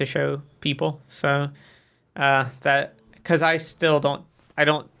prototype to show people. So that, because I don't,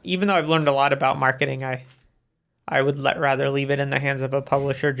 even though I've learned a lot about marketing, I would rather leave it in the hands of a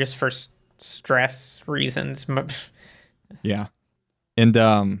publisher just for stress reasons. Yeah. And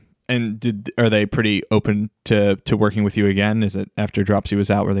are they pretty open to working with you again? Is it after Dropsy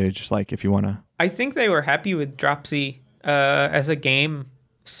was out, were they just like, if you want to? I think they were happy with Dropsy as a game,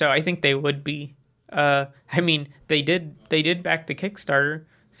 so I think they would be. I mean, they did back the Kickstarter,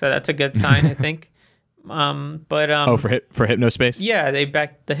 so that's a good sign, I think. For Hypnospace? Yeah, they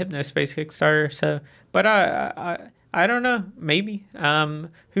backed the Hypnospace Kickstarter. So, but I don't know. Maybe.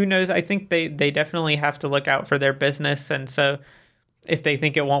 Who knows? I think they definitely have to look out for their business, and so if they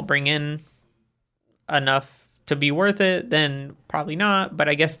think it won't bring in enough to be worth it, then probably not. But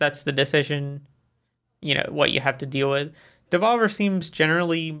I guess that's the decision. What you have to deal with. Devolver seems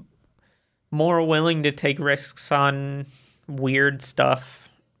generally more willing to take risks on weird stuff,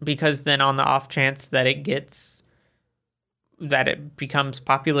 because then on the off chance that it becomes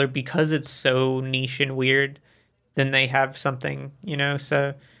popular because it's so niche and weird, then they have something,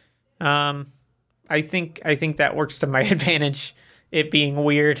 so I think that works to my advantage, it being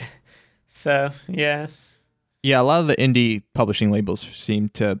weird. So yeah, a lot of the indie publishing labels seem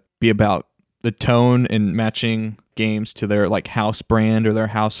to be about the tone and matching games to their like house brand or their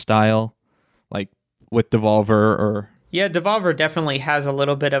house style, like with Devolver or... Yeah, Devolver definitely has a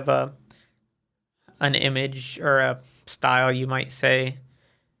little bit of an image or a style, you might say.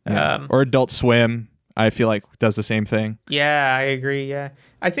 Yeah. Or Adult Swim, I feel like, does the same thing. Yeah, I agree, yeah.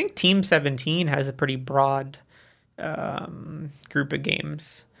 I think Team 17 has a pretty broad group of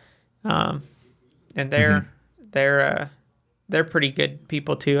games. And they're pretty good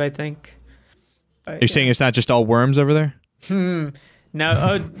people too, I think. But, you're saying it's not just all worms over there? No.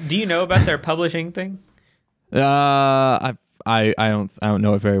 Oh, do you know about their publishing thing? I don't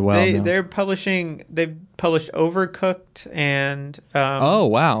know it very well. They've published Overcooked and oh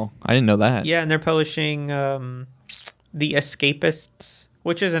wow, I didn't know that. Yeah, and they're publishing The Escapists,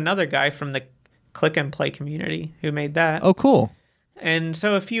 which is another guy from the Click and Play community who made that. Oh, cool. And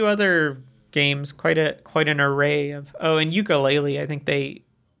so a few other games, quite an array of. Oh, and Yooka-Laylee, I think they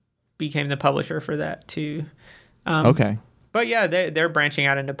became the publisher for that too. Okay. But yeah, they're branching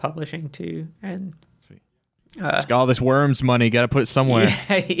out into publishing too, and it's got all this worms money. Got to put it somewhere.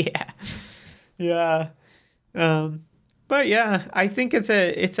 Yeah. But yeah, I think it's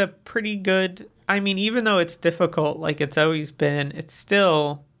a pretty good. I mean, even though it's difficult, like it's always been, it's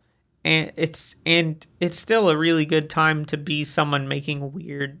still a really good time to be someone making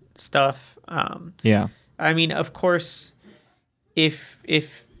weird stuff. Yeah. I mean, of course, if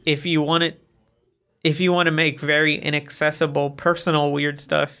you want it. If you want to make very inaccessible, personal, weird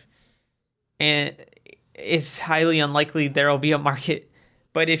stuff, and it's highly unlikely there will be a market.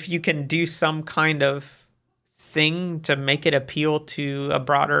 But if you can do some kind of thing to make it appeal to a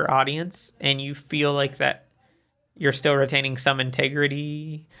broader audience, and you feel like that you're still retaining some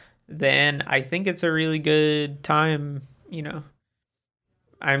integrity, then I think it's a really good time,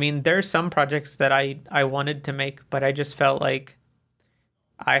 I mean, there's some projects that I wanted to make, but I just felt like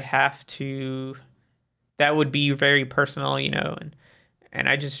I have to... That would be very personal, and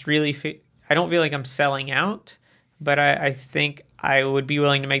I just really I don't feel like I'm selling out, but I think I would be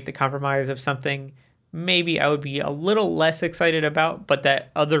willing to make the compromise of something maybe I would be a little less excited about, but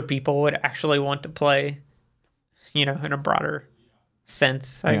that other people would actually want to play, in a broader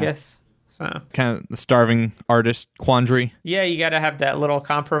sense, I guess. So kind of the starving artist quandary. Yeah, you got to have that little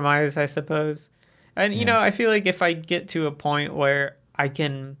compromise, I suppose. And, I feel like if I get to a point where I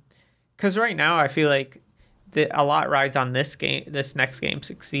can... Because right now I feel like a lot rides on this next game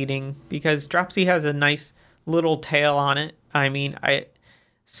succeeding, because Dropsy has a nice little tail on it. I mean,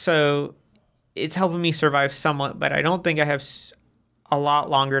 so it's helping me survive somewhat, but I don't think I have a lot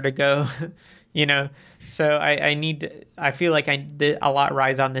longer to go, So I feel like a lot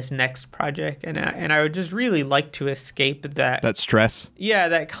rides on this next project, and I would just really like to escape that stress. Yeah,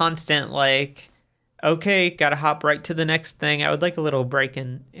 that constant okay, gotta hop right to the next thing. I would like a little break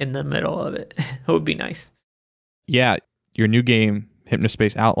in the middle of it. It would be nice. Yeah, your new game,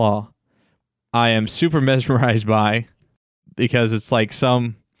 Hypnospace Outlaw, I am super mesmerized by, because it's like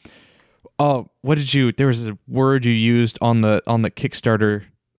Oh, what did you? There was a word you used on the Kickstarter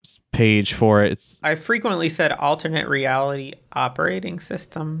page for it. It's I frequently said alternate reality operating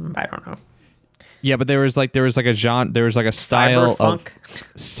system. I don't know. yeah, but there was like a genre, there was like a style Cyberfunk.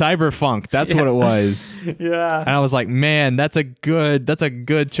 of cyberfunk. That's what it was. Yeah. And I was like, man, that's a good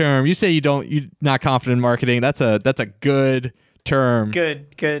term. You say you're not confident in marketing. That's a good term.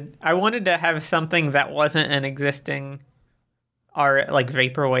 Good. I wanted to have something that wasn't an existing or like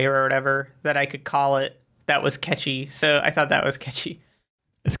vaporwave or whatever that I could call it that was catchy. So I thought that was catchy.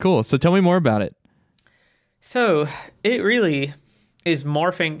 It's cool. So tell me more about it. So it really is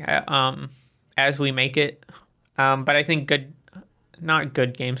morphing as we make it. But I think not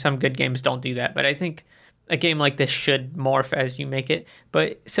good games. Some good games don't do that. But I think a game like this should morph as you make it.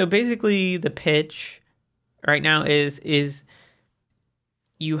 But so basically the pitch right now is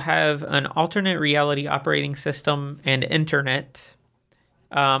you have an alternate reality operating system and internet,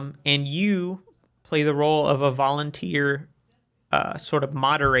 and you play the role of a volunteer sort of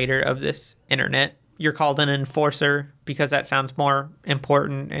moderator of this internet. You're called an enforcer because that sounds more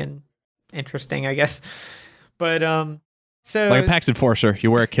important and interesting, I guess. But so Like a PAX enforcer,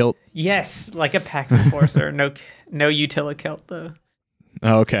 you wear a kilt. yes, like a PAX enforcer. no utilikilt though.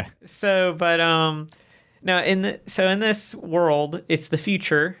 Oh, okay. So, but now in this world, it's the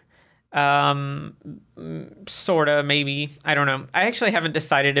future. Sorta, maybe. I don't know. I actually haven't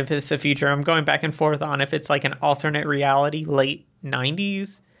decided if it's the future. I'm going back and forth on if it's like an alternate reality, late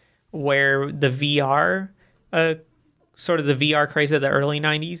 90s, where the VR, sort of the VR craze of the early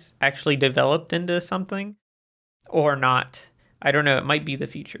 90s actually developed into something, or not. I don't know. It might be the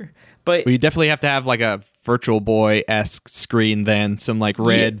future. But Well, you definitely have to have like a Virtual Boy-esque screen then, some like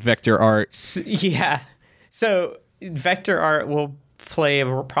red vector art. yeah. So vector art will play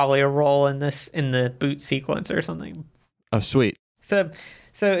probably a role in the boot sequence or something. Oh, sweet. So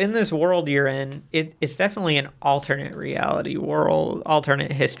in this world you're in, it's definitely an alternate reality world,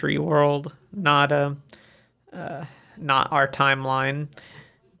 alternate history world, not our timeline,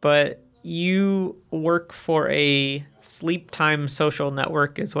 but you work for a sleep time social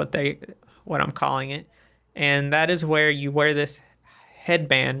network is what I'm calling it. And that is where you wear this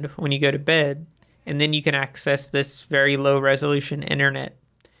headband when you go to bed, and then you can access this very low resolution internet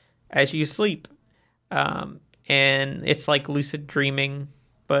as you sleep. And it's like lucid dreaming,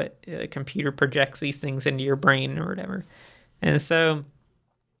 but a computer projects these things into your brain or whatever. And so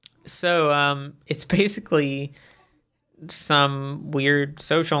it's basically some weird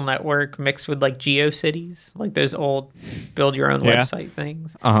social network mixed with like GeoCities, like those old build your own website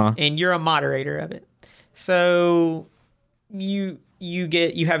things. And you're a moderator of it. So you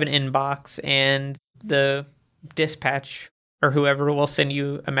have an inbox, and the dispatch or whoever will send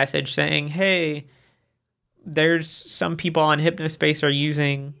you a message saying, hey, there's some people on Hypnospace are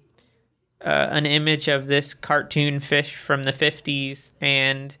using an image of this cartoon fish from the 50s,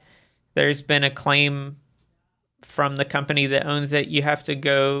 and there's been a claim from the company that owns it. You have to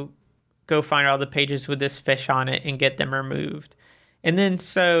go find all the pages with this fish on it and get them removed. And then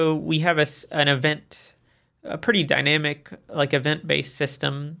so we have an event, a pretty dynamic like event-based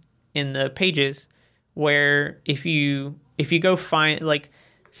system in the pages, where if you go find, like,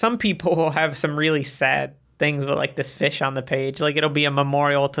 some people will have some really sad things with like this fish on the page, like it'll be a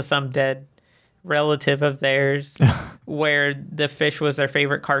memorial to some dead relative of theirs where the fish was their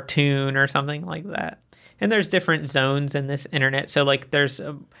favorite cartoon or something like that. And there's different zones in this internet. So like there's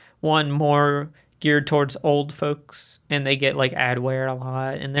one more geared towards old folks, and they get like adware a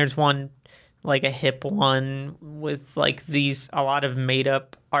lot. And there's one like a hip one with like a lot of made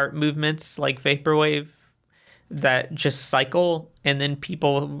up art movements like vaporwave that just cycle, and then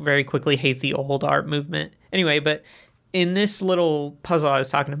people very quickly hate the old art movement. Anyway, but in this little puzzle I was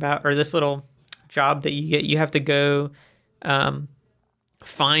talking about, or this little job that you get, you have to go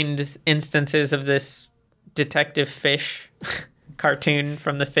find instances of this detective fish cartoon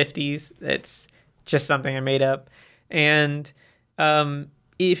from the 50s. It's just something I made up. And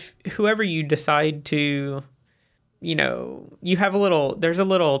if whoever you decide to, you have there's a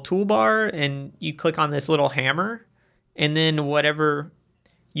little toolbar, and you click on this little hammer, and then whatever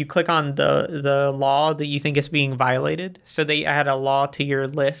you click on the law that you think is being violated. So they add a law to your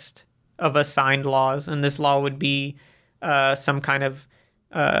list of assigned laws, and this law would be some kind of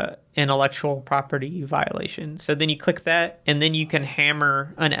intellectual property violation. So then you click that, and then you can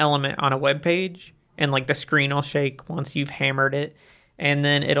hammer an element on a web page, and like the screen will shake once you've hammered it, and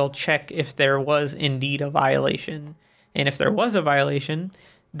then it'll check if there was indeed a violation. And if there was a violation,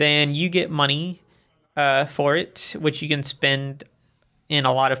 then you get money for it, which you can spend in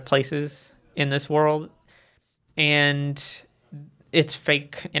a lot of places in this world. And it's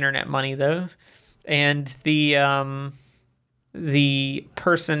fake internet money though, and the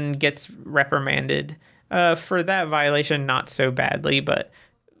person gets reprimanded for that violation, not so badly, but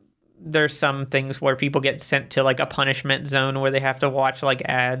there's some things where people get sent to like a punishment zone where they have to watch like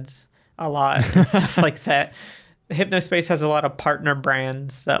ads a lot and stuff like that. Hypnospace has a lot of partner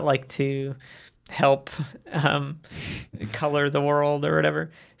brands that like to help color the world or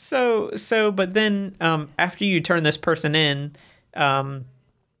whatever. But then after you turn this person in,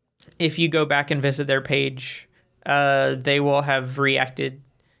 if you go back and visit their page, they will have reacted.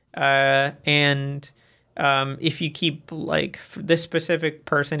 And if you keep, like, this specific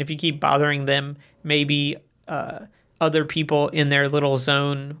person, if you keep bothering them, maybe other people in their little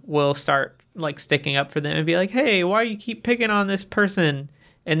zone will start, like, sticking up for them and be like, hey, why you keep picking on this person?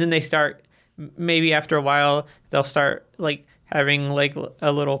 And then they start, maybe after a while, they'll start, like, having, like,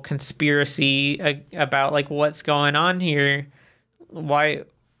 a little conspiracy about, like, what's going on here. Why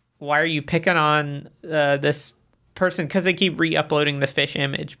are you picking on this person? Because they keep re-uploading the fish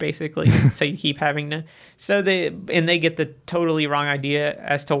image, basically. So you keep having to... they get the totally wrong idea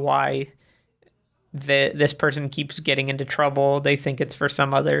as to why this person keeps getting into trouble. They think it's for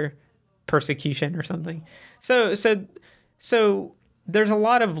some other persecution or something. So there's a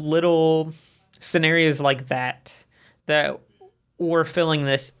lot of little scenarios like that we're filling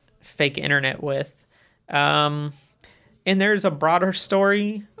this fake internet with. And there's a broader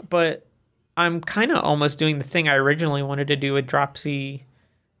story, but I'm kind of almost doing the thing I originally wanted to do with Dropsy,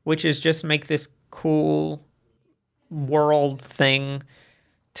 which is just make this cool world thing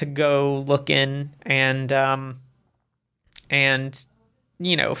to go look in and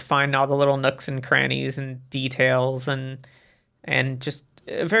you know, find all the little nooks and crannies and details and just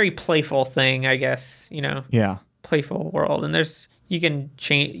a very playful thing, I guess, you know. Yeah. Playful world. And you can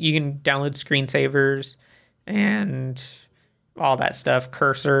download screensavers and all that stuff,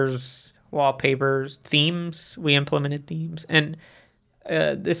 cursors, wallpapers, themes. We implemented themes, and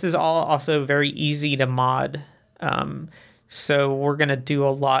this is all also very easy to mod. So we're gonna do a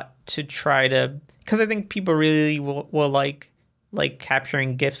lot to try to, because I think people really will like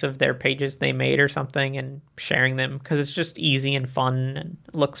capturing GIFs of their pages they made or something and sharing them, because it's just easy and fun and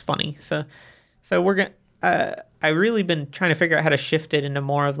looks funny. So we're gonna. I really been trying to figure out how to shift it into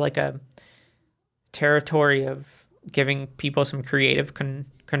more of like a territory of giving people some creative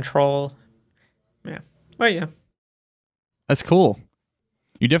control. Yeah. Well, yeah. That's cool.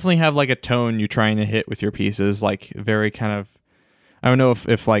 You definitely have like a tone you're trying to hit with your pieces, like very kind of, I don't know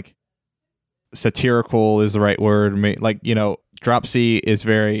if like satirical is the right word. Like, you know, Dropsy is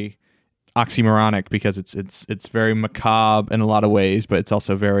very oxymoronic because it's very macabre in a lot of ways, but it's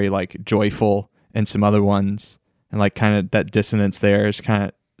also very like joyful in some other ones. And like kind of that dissonance there is kind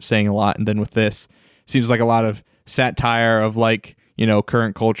of saying a lot. And then with this, seems like a lot of satire of like, you know,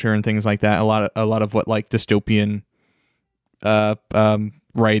 current culture and things like that. A lot of what like dystopian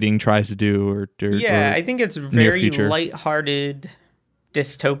writing tries to do or I think it's very lighthearted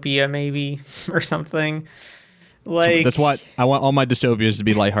dystopia maybe or something. Like, that's what I want all my dystopias to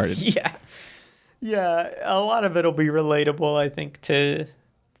be lighthearted. Yeah, a lot of it'll be relatable, I think, to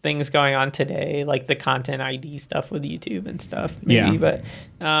things going on today, like the content ID stuff with YouTube and stuff, maybe. Yeah. But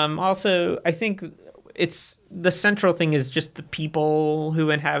also, I think it's the central thing is just the people who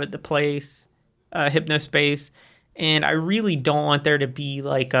inhabit the place, Hypnospace, and I really don't want there to be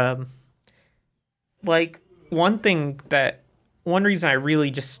like one reason I really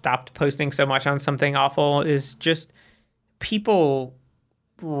just stopped posting so much on Something Awful is just people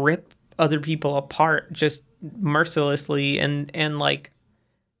rip other people apart just mercilessly, and like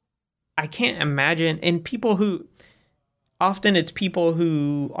I can't imagine. And people who often it's people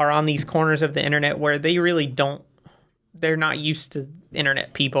who are on these corners of the internet where they really they're not used to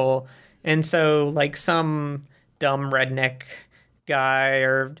internet people, and so like some dumb redneck guy,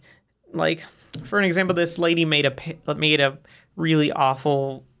 or like for an example, this lady made a really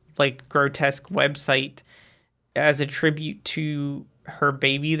awful, like grotesque website as a tribute to her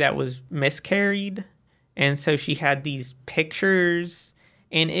baby that was miscarried. And so she had these pictures,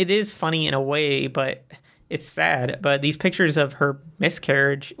 and it is funny in a way, but it's sad. But these pictures of her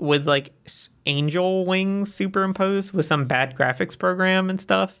miscarriage with like angel wings superimposed with some bad graphics program and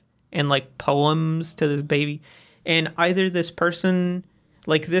stuff, and like poems to this baby. And either this person,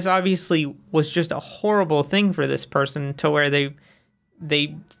 like this obviously was just a horrible thing for this person to where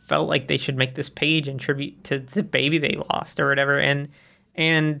they felt like they should make this page in tribute to the baby they lost or whatever. And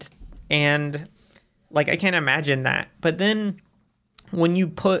like, I can't imagine that. But then when you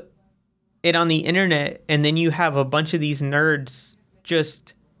put it on the internet and then you have a bunch of these nerds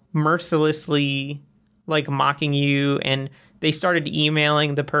just mercilessly like mocking you and they started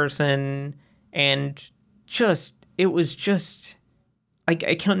emailing the person, and it was just, I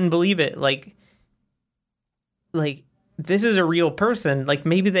couldn't believe it. Like this is a real person. Like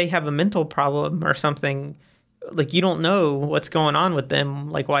maybe they have a mental problem or something. Like you don't know what's going on with them,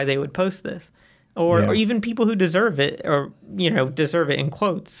 like why they would post this. Or even people who deserve it, or, deserve it in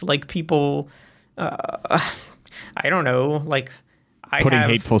quotes, like people, I don't know, like putting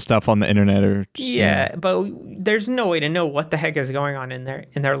hateful stuff on the internet or just, but there's no way to know what the heck is going on in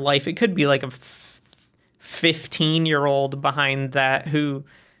their life. It could be like a 15-year-old behind that who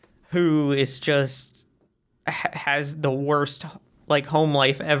is just has the worst like home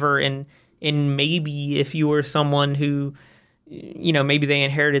life ever, and maybe if you were someone who, maybe they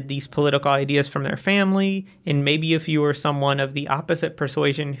inherited these political ideas from their family, and maybe if you were someone of the opposite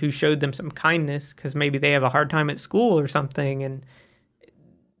persuasion who showed them some kindness because maybe they have a hard time at school or something, and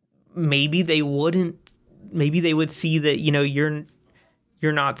maybe they would see that,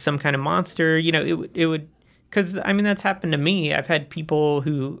 you're not some kind of monster, it would, because I mean, that's happened to me. I've had people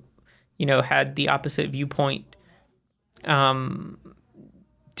who, had the opposite viewpoint,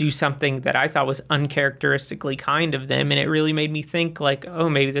 do something that I thought was uncharacteristically kind of them, and it really made me think like, oh,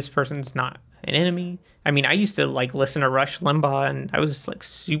 maybe this person's not an enemy. I mean, I used to like listen to Rush Limbaugh, and I was like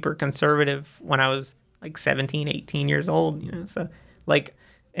super conservative when I was like 17, 18 years old, so like,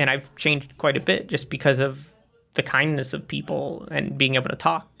 and I've changed quite a bit just because of the kindness of people and being able to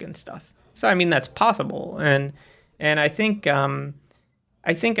talk and stuff. So I mean, that's possible, and I think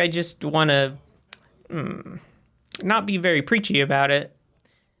I just want to not be very preachy about it,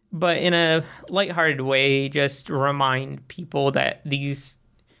 but in a lighthearted way, just remind people that these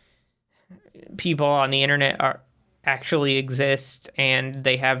people on the internet actually exist, and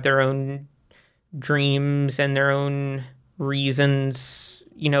they have their own dreams and their own reasons,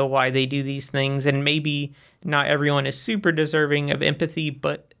 why they do these things. And maybe not everyone is super deserving of empathy,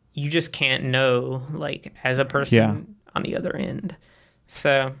 but you just can't know, like, as a person on the other end.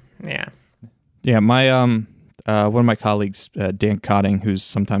 So, yeah. Yeah, my one of my colleagues, Dan Cotting, who's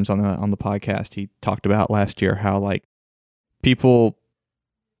sometimes on the podcast, he talked about last year how like people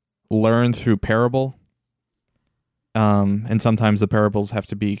learn through parable, and sometimes the parables have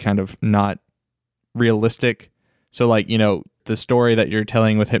to be kind of not realistic. So like, the story that you're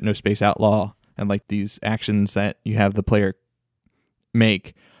telling with Hypnospace Outlaw and like these actions that you have the player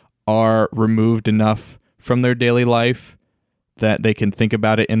make are removed enough from their daily life that they can think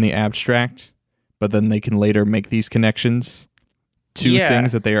about it in the abstract, but then they can later make these connections to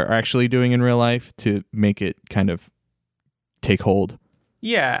things that they are actually doing in real life to make it kind of take hold.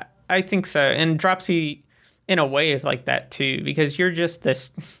 Yeah, I think so. And Dropsy, in a way, is like that too, because you're just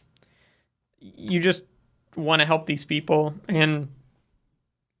you just want to help these people, and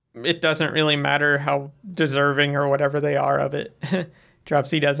it doesn't really matter how deserving or whatever they are of it.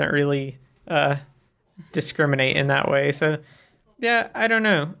 Dropsy doesn't really discriminate in that way. So, yeah, I don't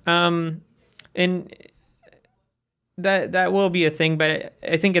know. And that will be a thing, but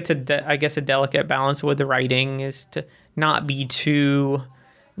I think it's a delicate balance with the writing is to not be too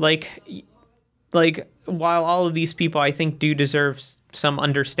like while all of these people I think do deserve some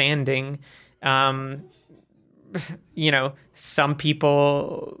understanding, some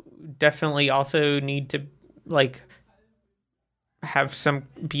people definitely also need to like have some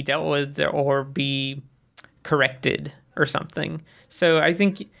be dealt with or be corrected or something. So I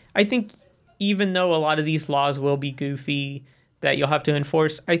think even though a lot of these laws will be goofy that you'll have to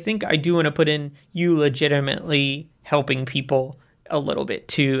enforce, I think I do want to put in you legitimately helping people a little bit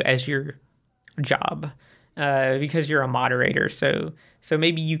too as your job, because you're a moderator. So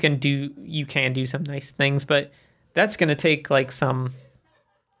maybe you can do some nice things, but that's going to take like some,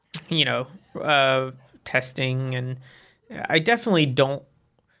 testing. And I definitely don't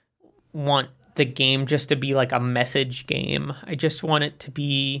want the game just to be like a message game. I just want it to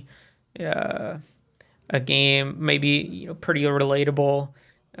be a game maybe pretty relatable,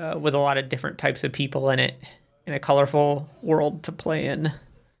 with a lot of different types of people in it, in a colorful world to play in.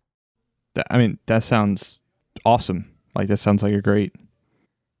 That sounds awesome. Like that sounds like a great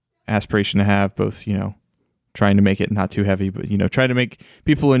aspiration to have, both trying to make it not too heavy, but try to make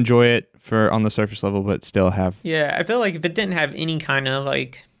people enjoy it for on the surface level, but still have. Yeah, I feel like if it didn't have any kind of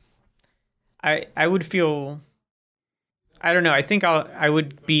like, I would feel, I don't know. I think I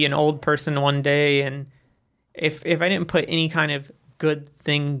would be an old person one day, and if I didn't put any kind of good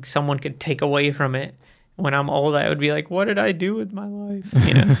thing someone could take away from it when I'm old, I would be like, what did I do with my life?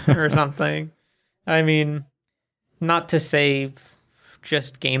 Or something. I mean, not to say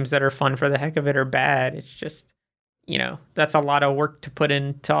just games that are fun for the heck of it are bad. It's just, that's a lot of work to put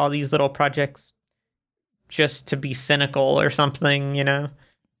into all these little projects just to be cynical or something, you know?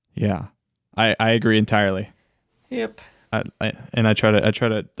 Yeah, I agree entirely. Yep. I try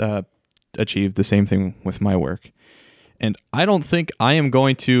to achieve the same thing with my work. And I don't think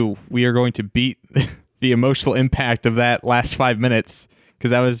we are going to beat the emotional impact of that last 5 minutes,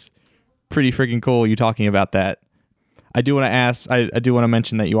 because that was pretty freaking cool, you talking about that. I do want to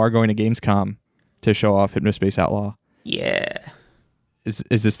mention that you are going to Gamescom to show off Hypnospace Outlaw. Yeah. Is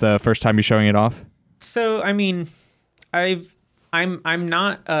this the first time you're showing it off? So, I mean, I'm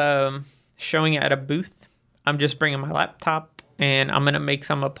not showing it at a booth. I'm just bringing my laptop, and I'm going to make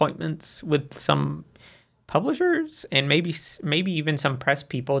some appointments with some publishers and maybe even some press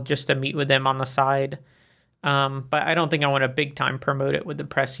people just to meet with them on the side. But I don't think I want to big time promote it with the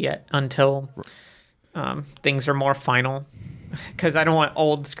press yet until things are more final, because I don't want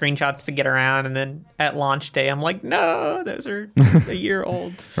old screenshots to get around and then at launch day I'm like, no, those are a year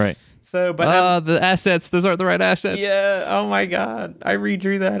old. Right. So, but the assets, those aren't the right assets. Yeah. Oh my God. I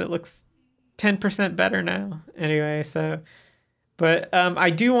redrew that. It looks 10% better now. Anyway, so, but I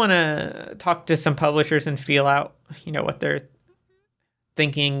do want to talk to some publishers and feel out, what they're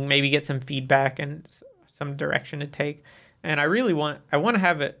thinking, maybe get some feedback and some direction to take. And I want to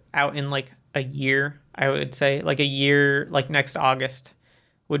have it out in like a year. I would say like a year, like next August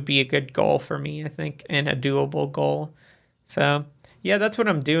would be a good goal for me, I think, and a doable goal. So yeah, that's what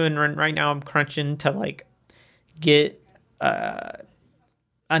I'm doing right now. I'm crunching to like get a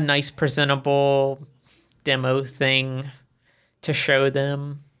nice presentable demo thing to show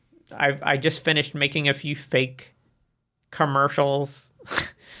them. I just finished making a few fake commercials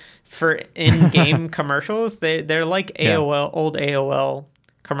for in-game commercials. They're like AOL, old AOL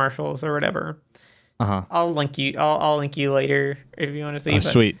commercials or whatever. Uh-huh. I'll link you later if you want to see. Oh,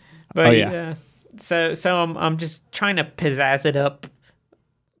 sweet. But yeah. So I'm just trying to pizzazz it up,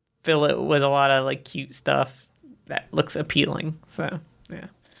 fill it with a lot of like cute stuff that looks appealing. So yeah.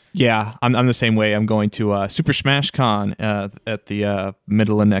 Yeah, I'm the same way. I'm going to Super Smash Con at the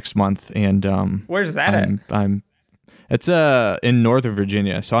middle of next month, and where's that at? It's in Northern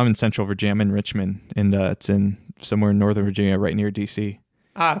Virginia, so I'm in Central Virginia. I'm in Richmond, and it's in somewhere in Northern Virginia, right near DC.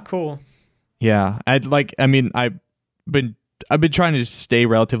 Ah, cool. Yeah, I've been trying to stay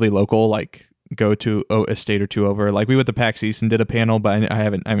relatively local, like go to a state or two over. Like we went to PAX East and did a panel, but I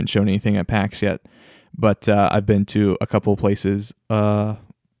haven't shown anything at PAX yet. But I've been to a couple places.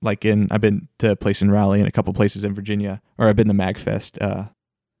 I've been to a place in Raleigh and a couple places in Virginia, or I've been to MagFest.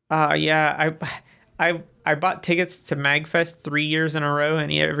 Yeah, I bought tickets to MagFest 3 years in a row,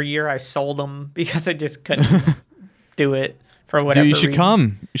 and every year I sold them because I just couldn't do it for whatever Dude, you should reason.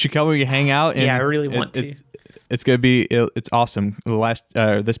 come. You should come. We can hang out. And yeah, I really want to. It's gonna be. It's awesome.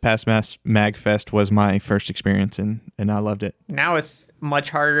 This past MagFest was my first experience, and I loved it. Now it's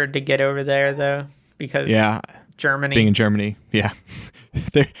much harder to get over there though, because Germany. Being in Germany, yeah.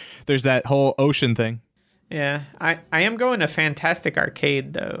 There's that whole ocean thing. Yeah, I am going to Fantastic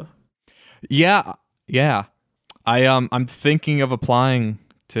Arcade though. Yeah. I'm thinking of applying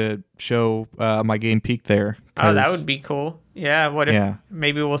to show my game Peak there. Oh, that would be cool. Yeah. What if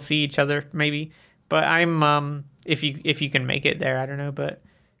maybe we'll see each other? Maybe. But I'm if you can make it there, I don't know. But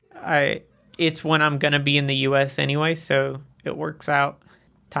it's when I'm gonna be in the U.S. anyway, so it works out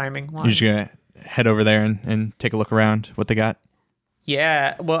timing wise. You're just gonna head over there and take a look around what they got.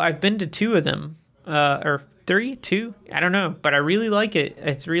 Yeah. Well, I've been to two of them, or two. I don't know, but I really like it.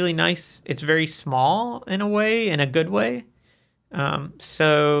 It's really nice. It's very small in a way, in a good way. And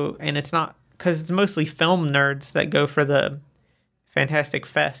it's not, because it's mostly film nerds that go for the Fantastic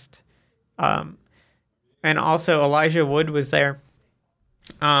Fest. And also Elijah Wood was there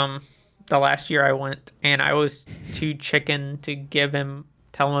the last year I went, and I was too chicken to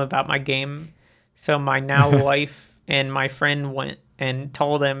tell him about my game. So my now wife and my friend went and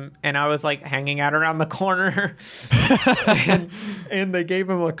told him, and I was like hanging out around the corner and they gave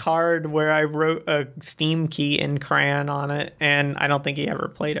him a card where I wrote a Steam key in crayon on it, and I don't think he ever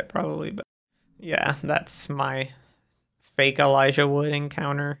played it probably, but yeah, that's my fake Elijah Wood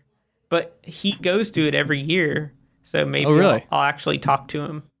encounter. But he goes to it every year, so maybe I'll actually talk to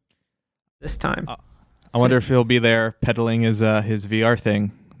him this time. I wonder if he'll be there peddling his VR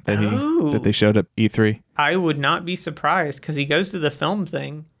thing that they showed at E3. I would not be surprised, because he goes to the film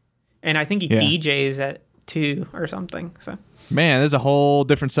thing, and I think he DJs at 2 or something. So man, there's a whole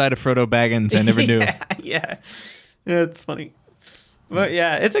different side of Frodo Baggins I never knew. Yeah, it's funny, but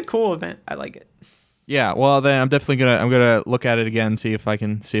yeah, it's a cool event. I like it. Yeah, well then I'm definitely gonna look at it again, see if I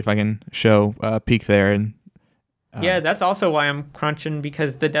can show Peak there, and yeah, that's also why I'm crunching,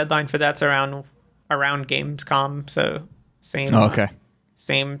 because the deadline for that's around Gamescom, so same. Oh, okay.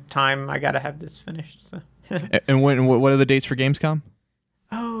 Same time I gotta have this finished. So And what are the dates for Gamescom?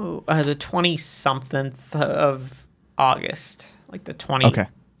 Oh, the 20-something of August, like the 26th Okay.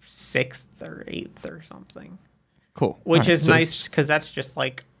 or 8th or something. Cool. Which All right, is so nice because that's just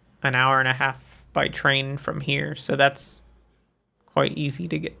like an hour and a half by train from here. So that's quite easy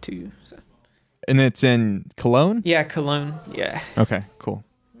to get to. So. And it's in Cologne? Yeah, Cologne. Yeah. Okay, cool.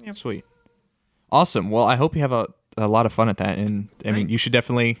 Yep. Sweet. Awesome. Well, I hope you have a lot of fun at that. And I mean, you should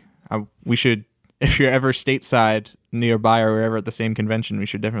definitely, we should, if you're ever stateside nearby or wherever at the same convention, we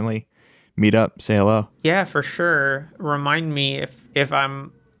should definitely meet up, say hello. Yeah, for sure. Remind me if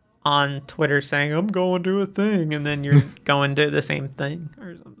I'm on Twitter saying I'm going to a thing and then you're going to the same thing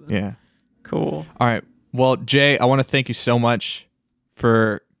or something. Yeah. Cool. All right. Well, Jay, I want to thank you so much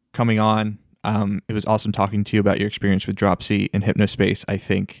for coming on. It was awesome talking to you about your experience with Dropsy and Hypnospace. I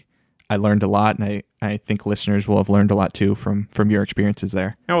think I learned a lot, and I think listeners will have learned a lot too from your experiences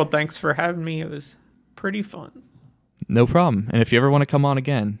there. Oh, well, thanks for having me. It was pretty fun. No problem. And if you ever want to come on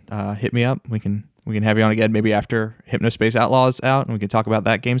again, hit me up. We can have you on again maybe after Hypnospace Outlaws out, and we can talk about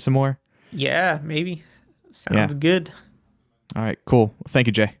that game some more. Yeah, maybe. Sounds good. All right, cool. Well, thank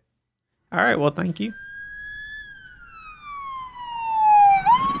you, Jay. All right, well, thank you.